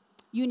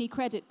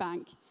UniCredit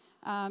Bank.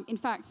 In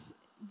fact,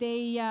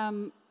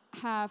 they've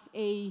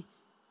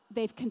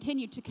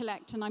continued to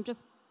collect, and I'm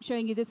just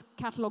showing you this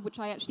catalogue, which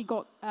I actually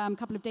got a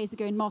couple of days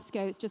ago in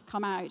Moscow. It's just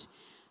come out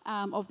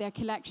of their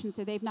collection.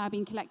 So they've now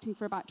been collecting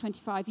for about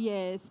 25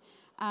 years.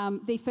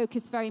 They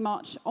focus very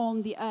much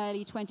on the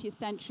early 20th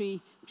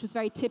century, which was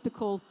very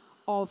typical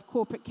of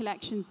corporate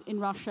collections in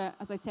Russia,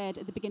 as I said,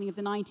 at the beginning of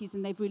the 90s,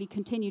 and they've really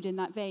continued in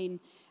that vein.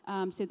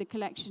 So the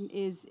collection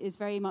is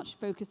very much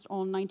focused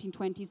on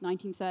 1920s,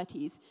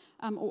 1930s,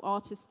 or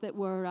artists that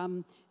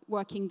were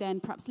working then,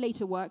 perhaps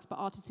later works, but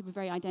artists who were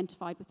very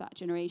identified with that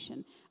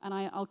generation. And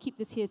I'll keep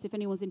this here, so if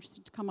anyone's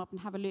interested to come up and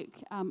have a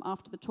look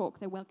after the talk,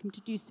 they're welcome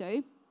to do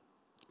so.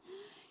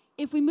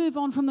 If we move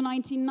on from the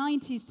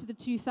 1990s to the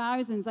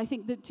 2000s, I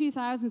think the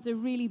 2000s are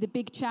really the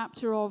big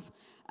chapter of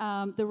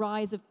the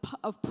rise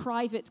of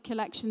private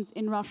collections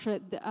in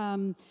Russia,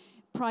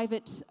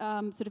 private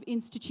sort of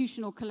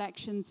institutional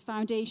collections,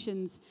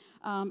 foundations.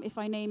 If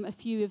I name a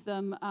few of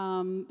them,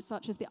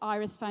 such as the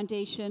Erste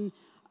Foundation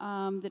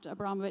that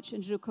Abramovich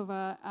and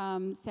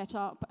Zhukova set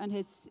up,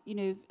 and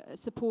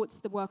supports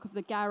the work of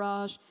the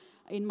Garage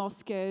in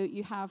Moscow.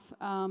 You have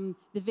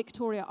the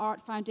Victoria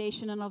Art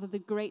Foundation, another of the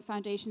great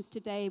foundations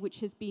today, which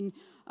has been,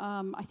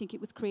 I think it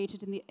was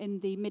created in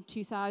the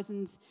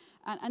mid-2000s.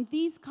 And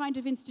these kind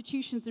of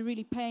institutions are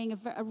really playing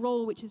a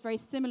role which is very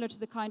similar to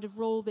the kind of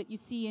role that you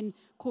see in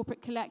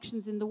corporate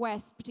collections in the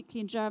West,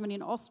 particularly in Germany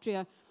and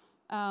Austria,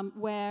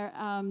 where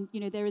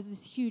there is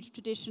this huge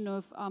tradition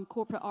of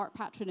corporate art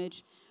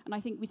patronage. And I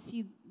think we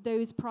see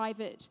those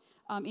private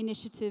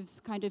initiatives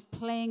kind of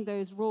playing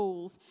those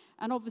roles.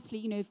 And obviously,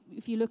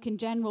 if you look in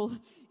general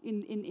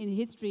in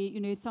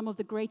history, some of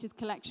the greatest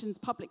collections,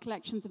 public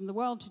collections in the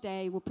world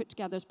today were put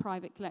together as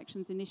private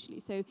collections initially.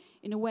 So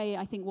in a way,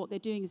 I think what they're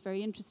doing is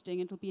very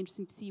interesting, and it'll be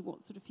interesting to see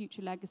what sort of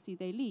future legacy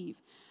they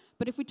leave.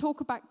 But if we talk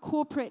about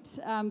corporate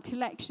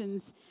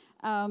collections,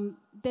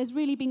 there's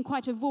really been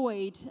quite a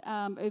void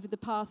over the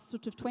past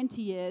sort of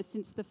 20 years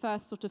since the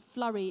first sort of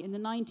flurry in the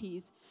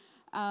 90s.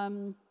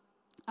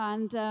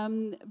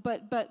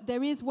 But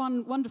there is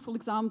one wonderful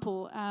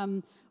example,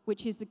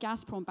 which is the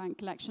Gazprombank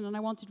collection, and I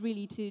wanted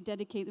really to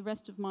dedicate the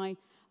rest of my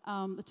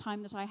the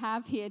time that I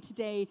have here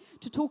today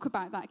to talk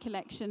about that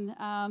collection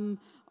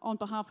on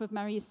behalf of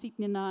Maria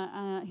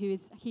Sitnina, who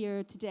is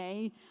here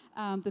today,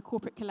 the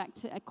corporate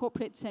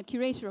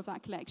curator of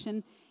that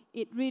collection.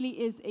 It really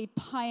is a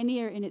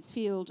pioneer in its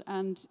field,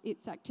 and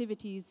its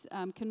activities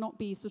cannot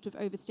be sort of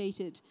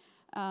overstated.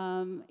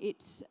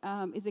 It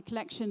is a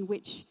collection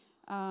which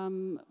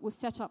was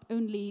set up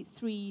only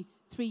three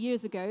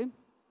years ago,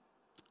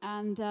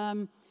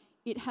 and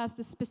it has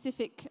the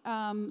specific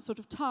sort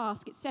of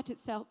task. It set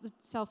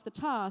itself the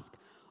task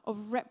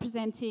of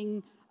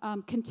representing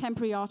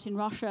contemporary art in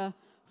Russia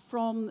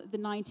from the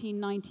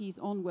 1990s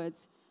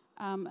onwards.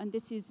 And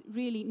this is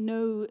really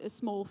no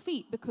small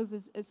feat, because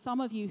as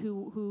some of you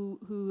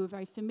who are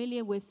very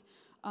familiar with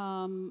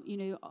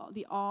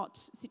the art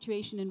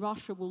situation in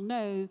Russia will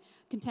know,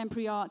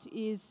 contemporary art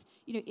is,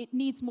 it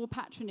needs more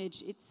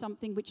patronage. It's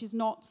something which is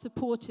not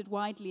supported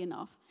widely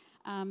enough.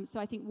 So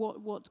I think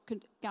what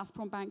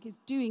Gazprombank is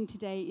doing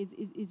today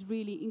is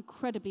really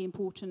incredibly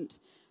important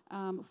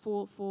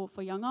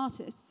for young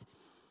artists.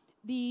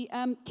 The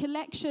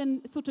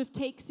collection sort of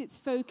takes its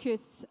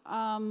focus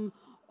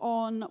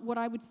on what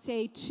I would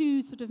say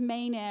 2 sort of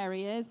main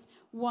areas.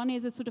 One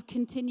is a sort of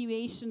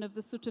continuation of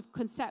the sort of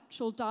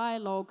conceptual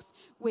dialogues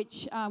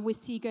which we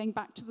see going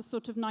back to the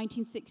sort of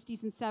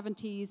 1960s and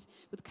 70s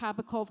with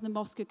Kabakov and the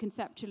Moscow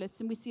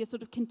conceptualists, and we see a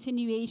sort of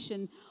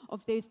continuation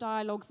of those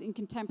dialogues in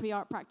contemporary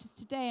art practice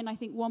today, and I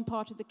think one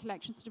part of the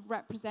collection sort of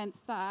represents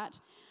that.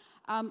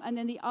 And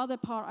then the other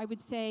part, I would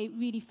say,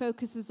 really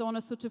focuses on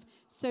a sort of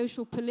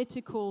social,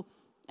 political,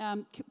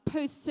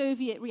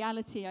 post-Soviet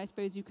reality, I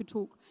suppose you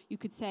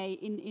could say,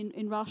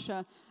 in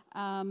Russia,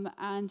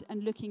 and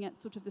looking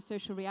at sort of the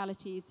social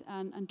realities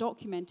and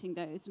documenting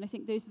those. And I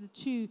think those are the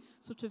 2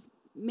 sort of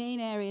main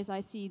areas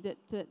I see that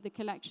the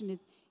collection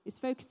is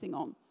focusing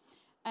on.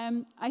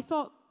 I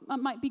thought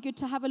it might be good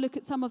to have a look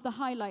at some of the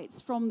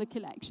highlights from the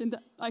collection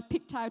that I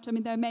picked out. I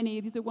mean, there are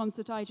many. These are ones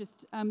that I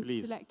just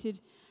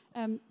selected.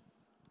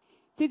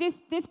 So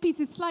this piece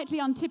is slightly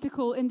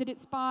untypical in that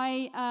it's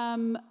by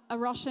a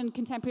Russian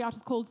contemporary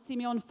artist called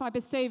Semyon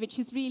Fibasovich,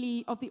 who's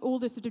really of the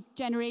older sort of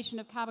generation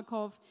of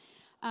Kabakov.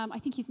 I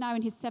think he's now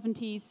in his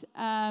 70s.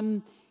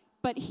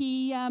 But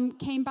he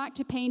came back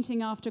to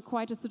painting after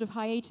quite a sort of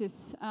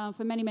hiatus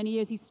for many, many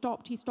years. He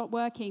stopped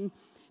working,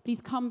 but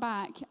he's come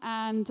back.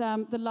 And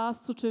the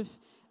last sort of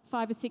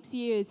 5 or 6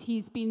 years,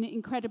 he's been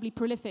incredibly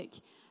prolific.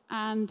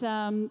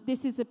 And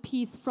this is a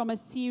piece from a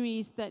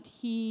series that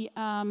he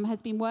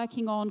has been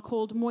working on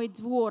called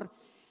Mój dwór,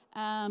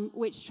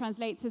 which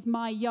translates as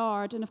my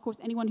yard. And of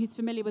course, anyone who's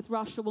familiar with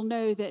Russia will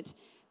know that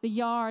the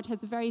yard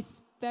has a very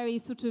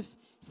sort of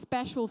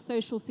special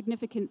social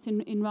significance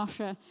in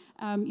Russia.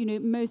 You know,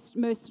 most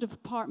sort of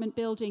apartment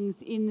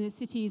buildings in the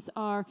cities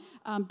are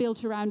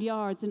built around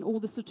yards, and all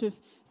the sort of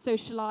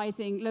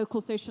socializing, local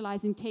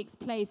socializing takes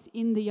place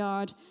in the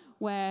yard,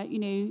 where, you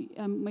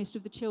know, most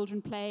of the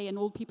children play and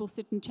old people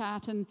sit and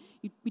chat, and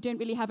we don't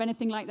really have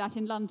anything like that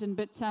in London,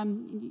 but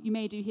you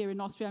may do here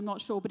in Austria, I'm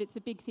not sure, but it's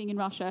a big thing in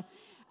Russia.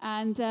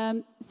 And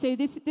so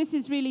this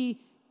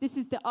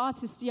is the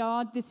artist's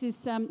yard. This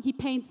is, he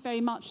paints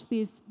very much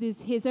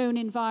his own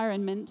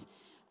environment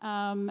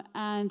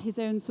and his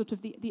own sort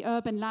of the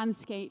urban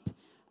landscape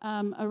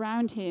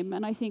around him.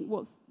 And I think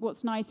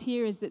what's nice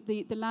here is that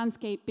the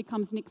landscape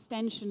becomes an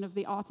extension of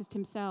the artist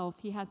himself.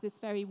 He has this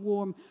very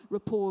warm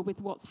rapport with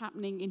what's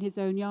happening in his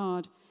own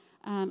yard.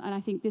 And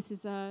I think this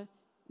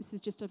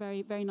is just a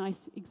very, very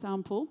nice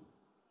example.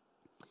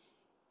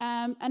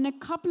 And a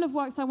couple of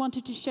works I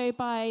wanted to show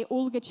by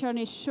Olga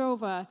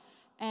Chernyshova.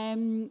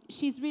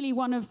 She's really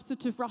one of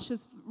sort of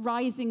Russia's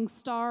rising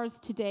stars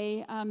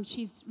today.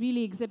 She's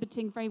really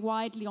exhibiting very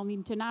widely on the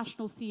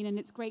international scene, and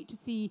it's great to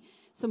see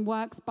some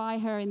works by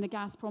her in the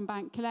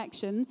Gazprombank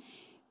collection.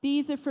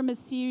 These are from a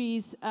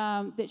series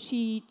that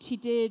she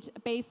did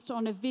based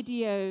on a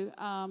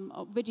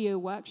video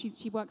work.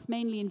 She works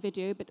mainly in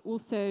video, but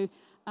also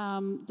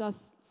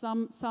does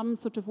some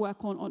sort of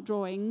work on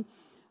drawing.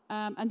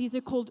 And these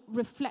are called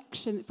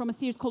Reflections, from a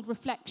series called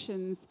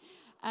Reflections.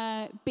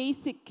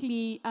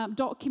 Basically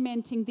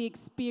documenting the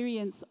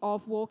experience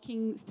of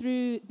walking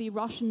through the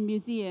Russian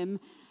museum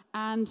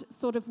and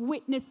sort of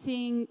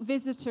witnessing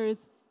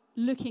visitors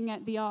looking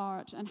at the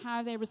art and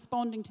how they're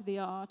responding to the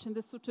art, and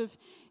this sort of,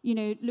 you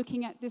know,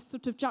 looking at this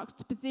sort of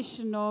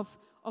juxtaposition of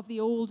the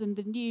old and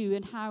the new,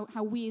 and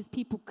how we as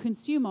people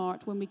consume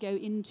art when we go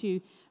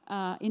into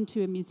a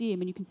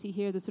museum. And you can see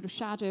here the sort of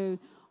shadow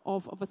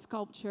of a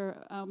sculpture,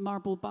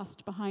 marble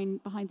bust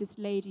behind this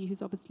lady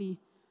who's obviously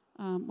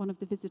one of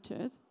the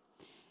visitors.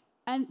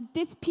 And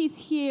this piece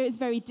here is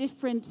very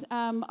different.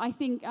 I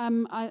think,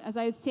 as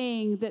I was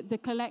saying, that the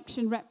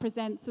collection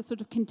represents a sort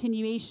of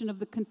continuation of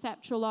the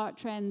conceptual art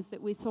trends that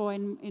we saw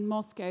in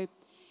Moscow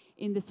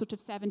in the sort of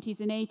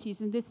 70s and 80s.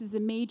 And this is a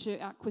major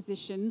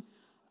acquisition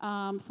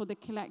for the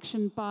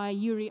collection by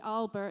Yuri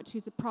Albert,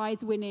 who's a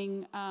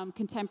prize-winning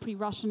contemporary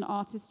Russian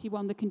artist. He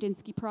won the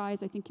Kandinsky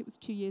Prize, I think it was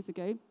 2 years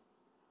ago.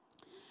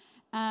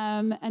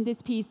 And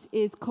this piece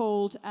is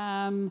called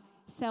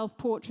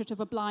Self-Portrait of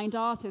a Blind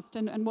Artist.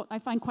 And what I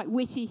find quite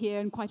witty here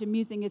and quite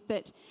amusing is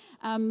that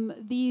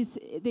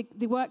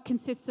the work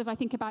consists of, I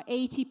think, about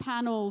 80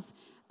 panels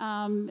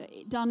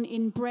done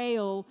in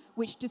Braille,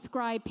 which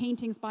describe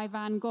paintings by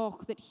Van Gogh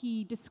that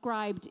he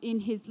described in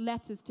his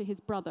letters to his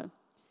brother.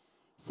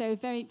 So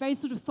very, very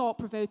sort of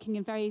thought-provoking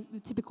and very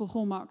typical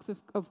hallmarks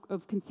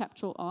of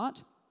conceptual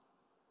art.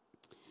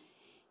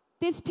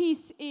 This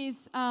piece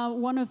is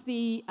one of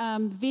the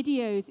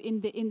videos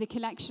in the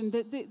collection.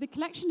 The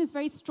collection is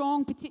very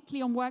strong,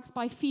 particularly on works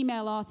by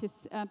female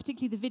artists,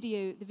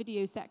 particularly the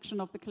video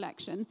section of the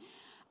collection.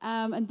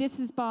 And this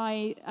is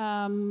by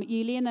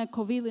Yelena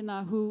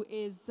Kovilina, who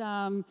is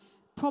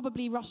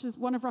probably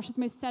one of Russia's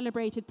most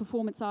celebrated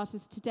performance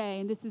artists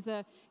today. And this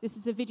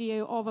is a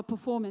video of a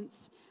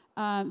performance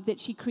that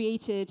she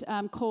created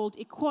called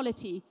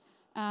Equality,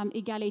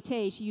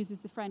 Égalité. She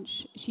uses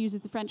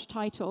the French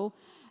title.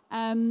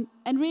 And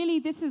really,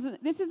 this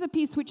is a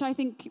piece which I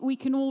think we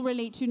can all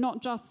relate to,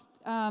 not just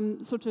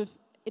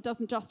it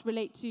doesn't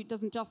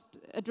just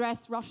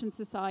address Russian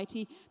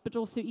society, but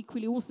also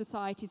equally all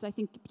societies. I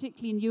think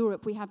particularly in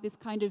Europe, we have this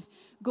kind of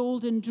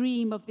golden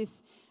dream of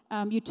this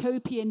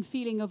utopian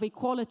feeling of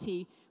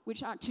equality,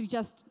 which actually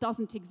just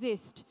doesn't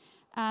exist.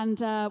 And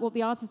what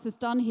the artist has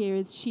done here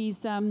is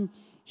she's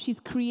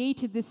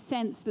created this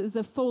sense that there's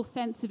a full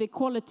sense of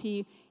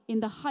equality in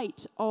the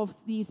height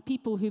of these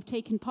people who've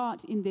taken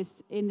part in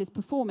this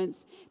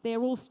performance. They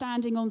are all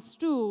standing on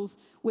stools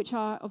which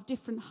are of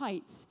different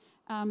heights,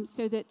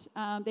 so that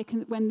they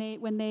can, when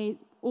they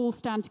all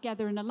stand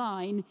together in a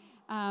line,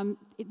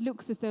 it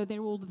looks as though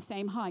they're all the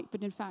same height,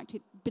 but in fact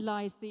it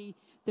belies the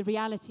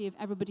reality of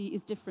everybody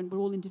is different. We're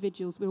all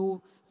individuals. We're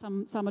all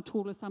some are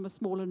taller, some are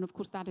smaller, and of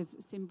course that is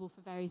a symbol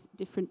for various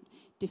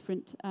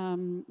different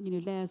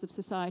layers of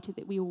society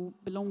that we all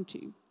belong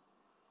to.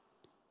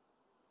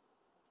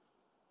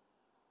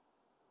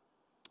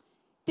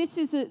 This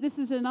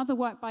is another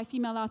work by a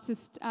female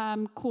artist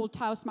called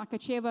Taus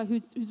Makacheva,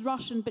 who's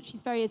Russian, but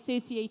she's very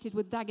associated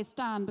with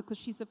Dagestan because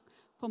she's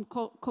from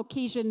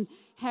Caucasian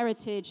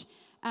heritage.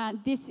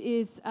 This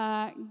is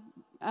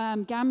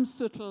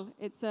Gamsutl.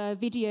 It's a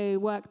video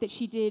work that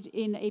she did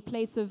in a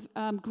place of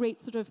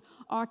great sort of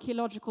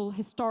archaeological,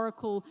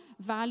 historical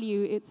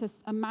value.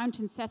 It's a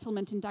mountain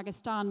settlement in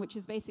Dagestan, which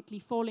is basically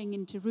falling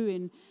into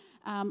ruin.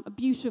 A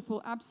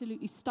beautiful,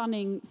 absolutely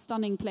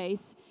stunning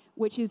place,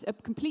 which is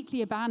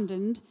completely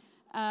abandoned.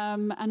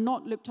 and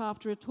not looked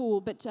after at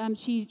all. But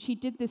she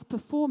did this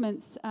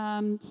performance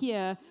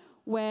here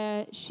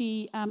where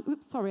she,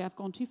 oops, sorry, I've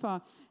gone too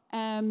far.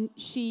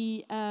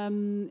 She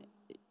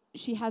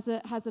has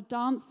a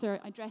dancer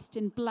dressed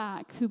in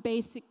black who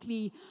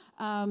basically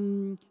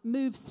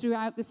moves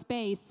throughout the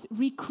space,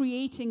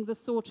 recreating the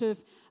sort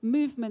of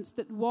movements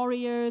that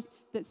warriors,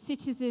 that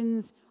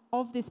citizens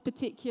of this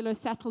particular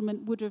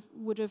settlement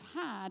would have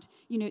had,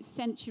 you know,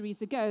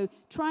 centuries ago,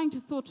 trying to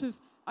sort of,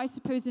 I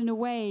suppose, in a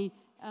way,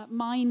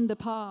 mine the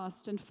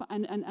past and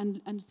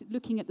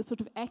looking at the sort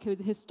of echo,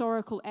 the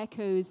historical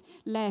echoes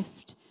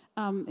left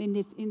in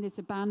this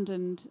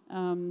abandoned,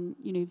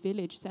 you know,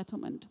 village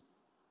settlement.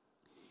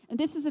 And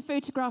this is a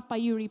photograph by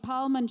Yuri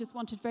Palman. Just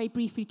wanted very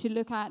briefly to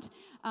look at.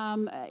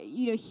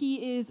 You know,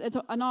 he is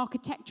an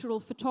architectural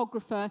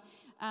photographer.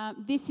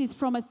 This is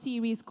from a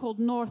series called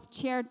North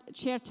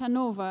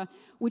Chertanova,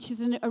 which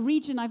is a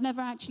region I've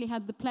never actually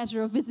had the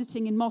pleasure of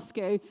visiting in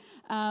Moscow,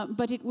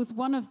 but it was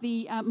one of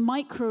the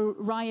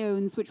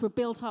micro-rayons which were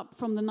built up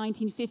from the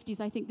 1950s.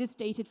 I think this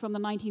dated from the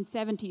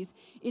 1970s.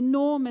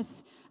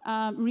 Enormous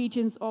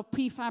regions of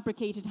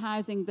prefabricated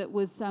housing that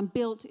was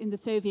built in the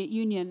Soviet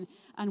Union,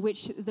 and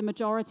which the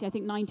majority, I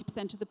think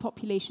 90% of the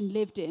population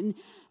lived in.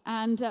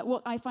 And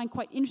what I find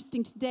quite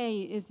interesting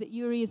today is that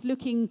Yuri is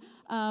looking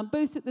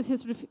both at the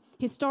sort of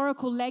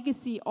historical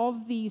legacy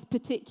of these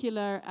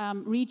particular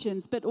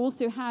regions, but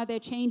also how they're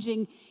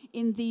changing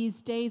in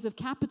these days of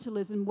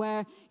capitalism,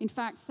 where, in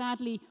fact,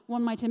 sadly,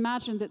 one might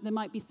imagine that there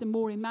might be some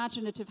more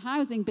imaginative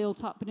housing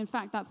built up, but in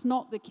fact, that's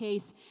not the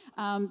case.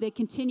 They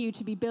continue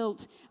to be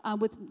built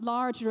with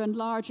larger and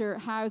larger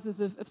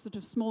houses of sort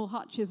of small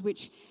hutches,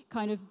 which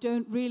kind of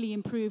don't really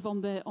improve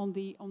on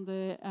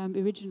the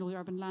original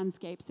urban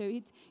landscape. So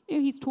it's, you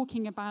know, he's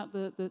talking about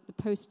the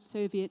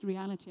post-Soviet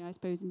reality, I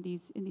suppose, in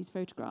these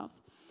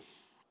photographs.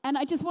 And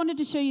I just wanted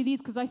to show you these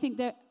because I think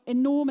they're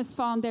enormous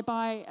fun. They're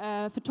by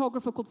a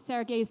photographer called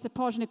Sergei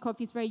Sapozhnikov.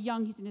 He's very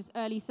young. He's in his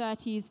early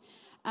 30s.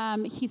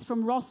 He's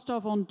from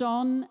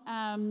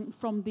Rostov-on-Don,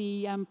 from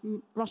the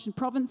Russian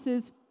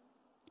provinces.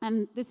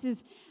 And this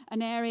is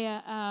an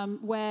area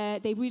where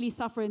they really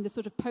suffer in the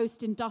sort of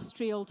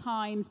post-industrial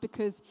times,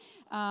 because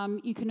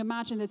you can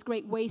imagine there's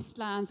great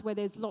wastelands where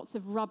there's lots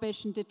of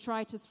rubbish and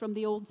detritus from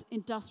the old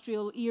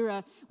industrial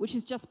era, which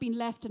has just been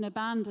left and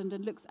abandoned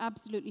and looks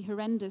absolutely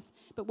horrendous.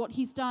 But what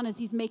he's done is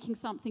he's making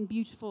something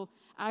beautiful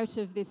out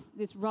of this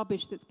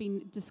rubbish that's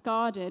been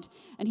discarded.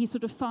 And he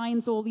sort of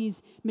finds all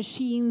these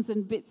machines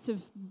and bits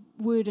of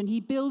wood, and he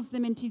builds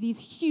them into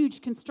these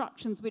huge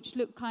constructions which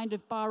look kind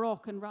of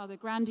baroque and rather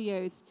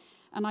grandiose.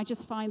 And I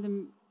just find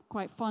them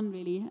quite fun,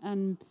 really.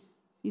 And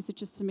these are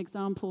just some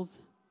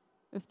examples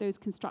of those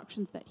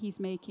constructions that he's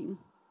making.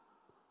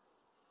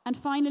 And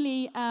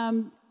finally,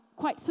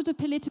 quite sort of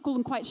political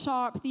and quite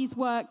sharp, these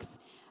works.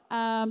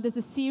 There's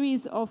a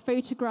series of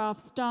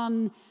photographs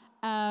done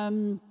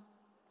by,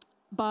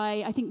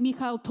 I think,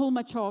 Mikhail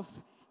Tolmachov,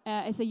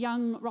 as a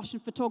young Russian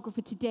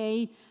photographer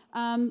today.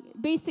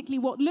 Basically,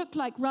 what looked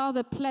like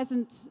rather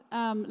pleasant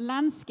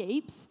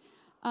landscapes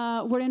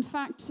were in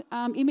fact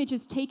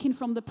images taken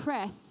from the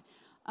press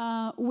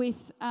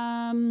with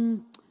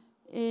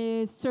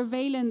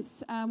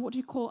surveillance, what do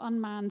you call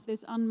unmanned?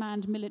 Those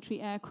unmanned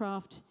military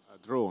aircraft.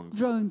 Drones.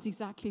 Drones,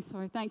 exactly,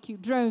 sorry, thank you,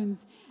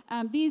 drones.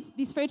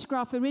 These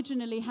photographs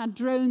originally had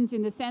drones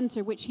in the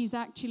center, which he's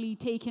actually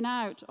taken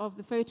out of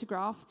the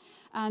photograph,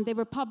 and they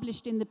were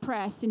published in the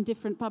press in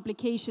different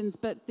publications,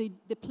 but the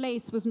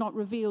place was not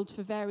revealed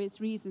for various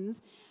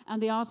reasons,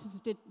 and the artists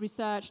did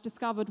research,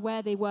 discovered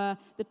where they were.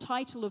 The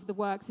title of the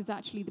works is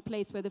actually the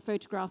place where the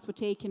photographs were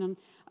taken, and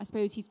I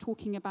suppose he's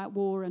talking about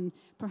war and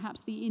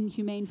perhaps the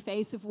inhumane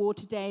face of war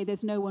today.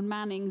 There's no one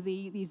manning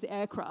these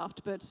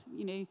aircraft, but,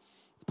 you know,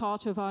 it's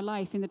part of our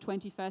life in the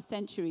 21st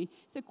century.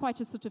 So quite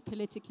a sort of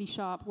politically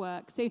sharp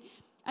work. So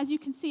as you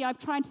can see, I've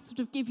tried to sort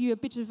of give you a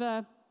bit of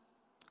a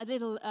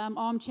little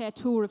armchair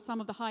tour of some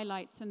of the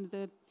highlights and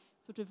the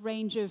sort of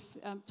range of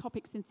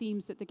topics and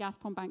themes that the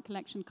Gazprombank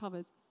collection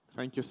covers.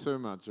 Thank you so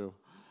much, Joe.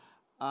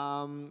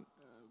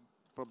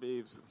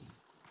 Probably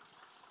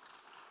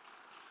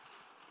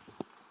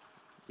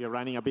we are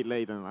running a bit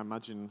late, and I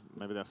imagine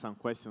maybe there are some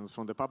questions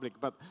from the public,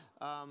 but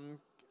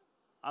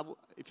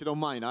if you don't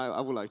mind,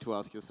 I would like to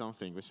ask you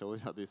something. We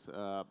always had this,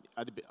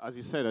 as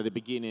you said, at the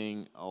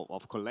beginning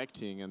of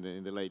collecting in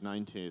the late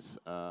 90s,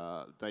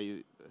 I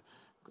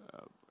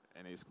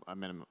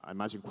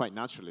imagine quite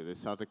naturally, they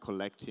started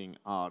collecting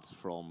art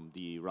from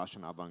the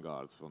Russian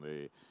avant-gardes from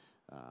the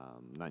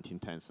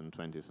 1910s and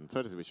 20s and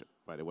 30s, which,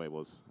 by the way,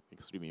 was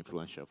extremely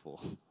influential for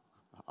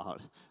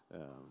art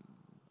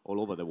all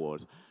over the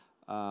world.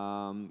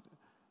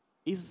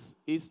 Is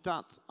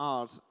that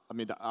art, I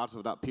mean, the art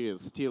of that period,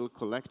 still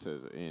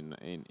collected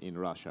in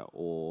Russia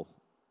or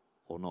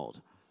not?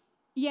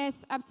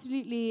 Yes,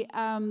 absolutely.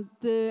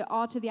 The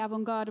art of the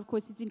avant-garde, of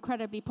course, is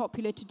incredibly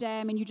popular today.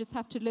 I mean, you just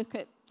have to look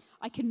at,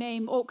 I can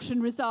name auction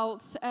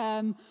results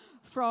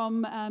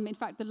from, in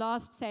fact, the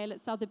last sale at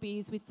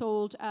Sotheby's, we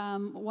sold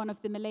one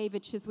of the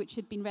Maleviches, which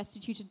had been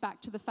restituted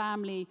back to the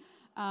family,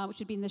 which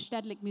had been the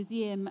Stedelijk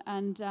Museum,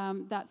 and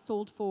that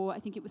sold for, I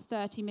think it was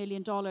 $30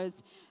 million.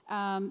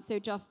 So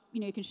just,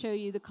 it can show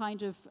you the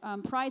kind of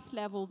price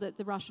level that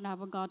the Russian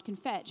avant-garde can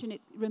fetch, and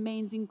it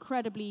remains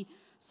incredibly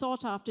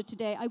sought after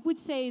today. I would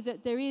say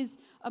that there is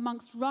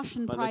amongst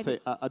Russian private... Let's say,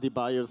 are the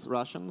buyers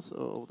Russians?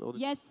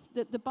 Yes,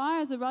 the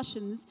buyers are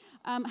Russians.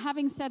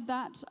 Having said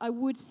that, I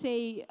would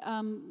say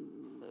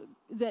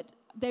that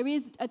there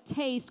is a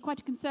taste, quite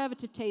a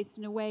conservative taste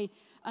in a way,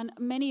 and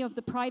many of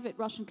the private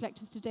Russian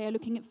collectors today are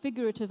looking at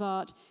figurative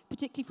art,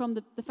 particularly from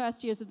the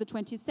first years of the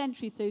 20th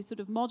century, so sort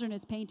of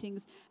modernist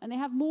paintings, and they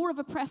have more of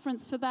a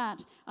preference for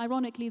that,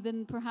 ironically,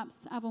 than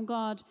perhaps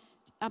avant-garde,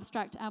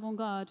 abstract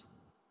avant-garde.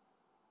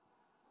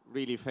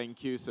 Really,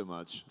 thank you so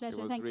much. Pleasure,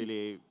 it was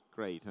really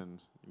great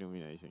and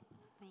illuminating.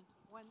 Thank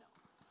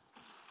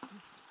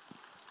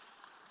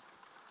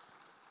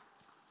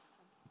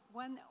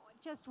you.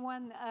 Just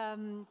one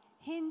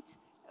hint.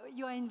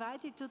 You are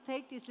invited to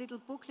take this little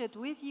booklet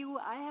with you.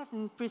 I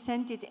haven't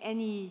presented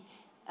any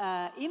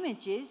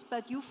images,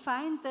 but you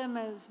find them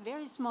a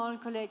very small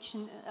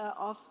collection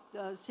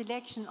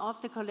selection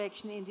of the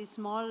collection in this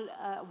small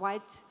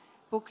white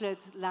booklet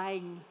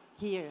lying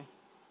here.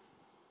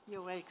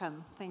 You're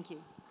welcome. Thank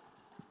you.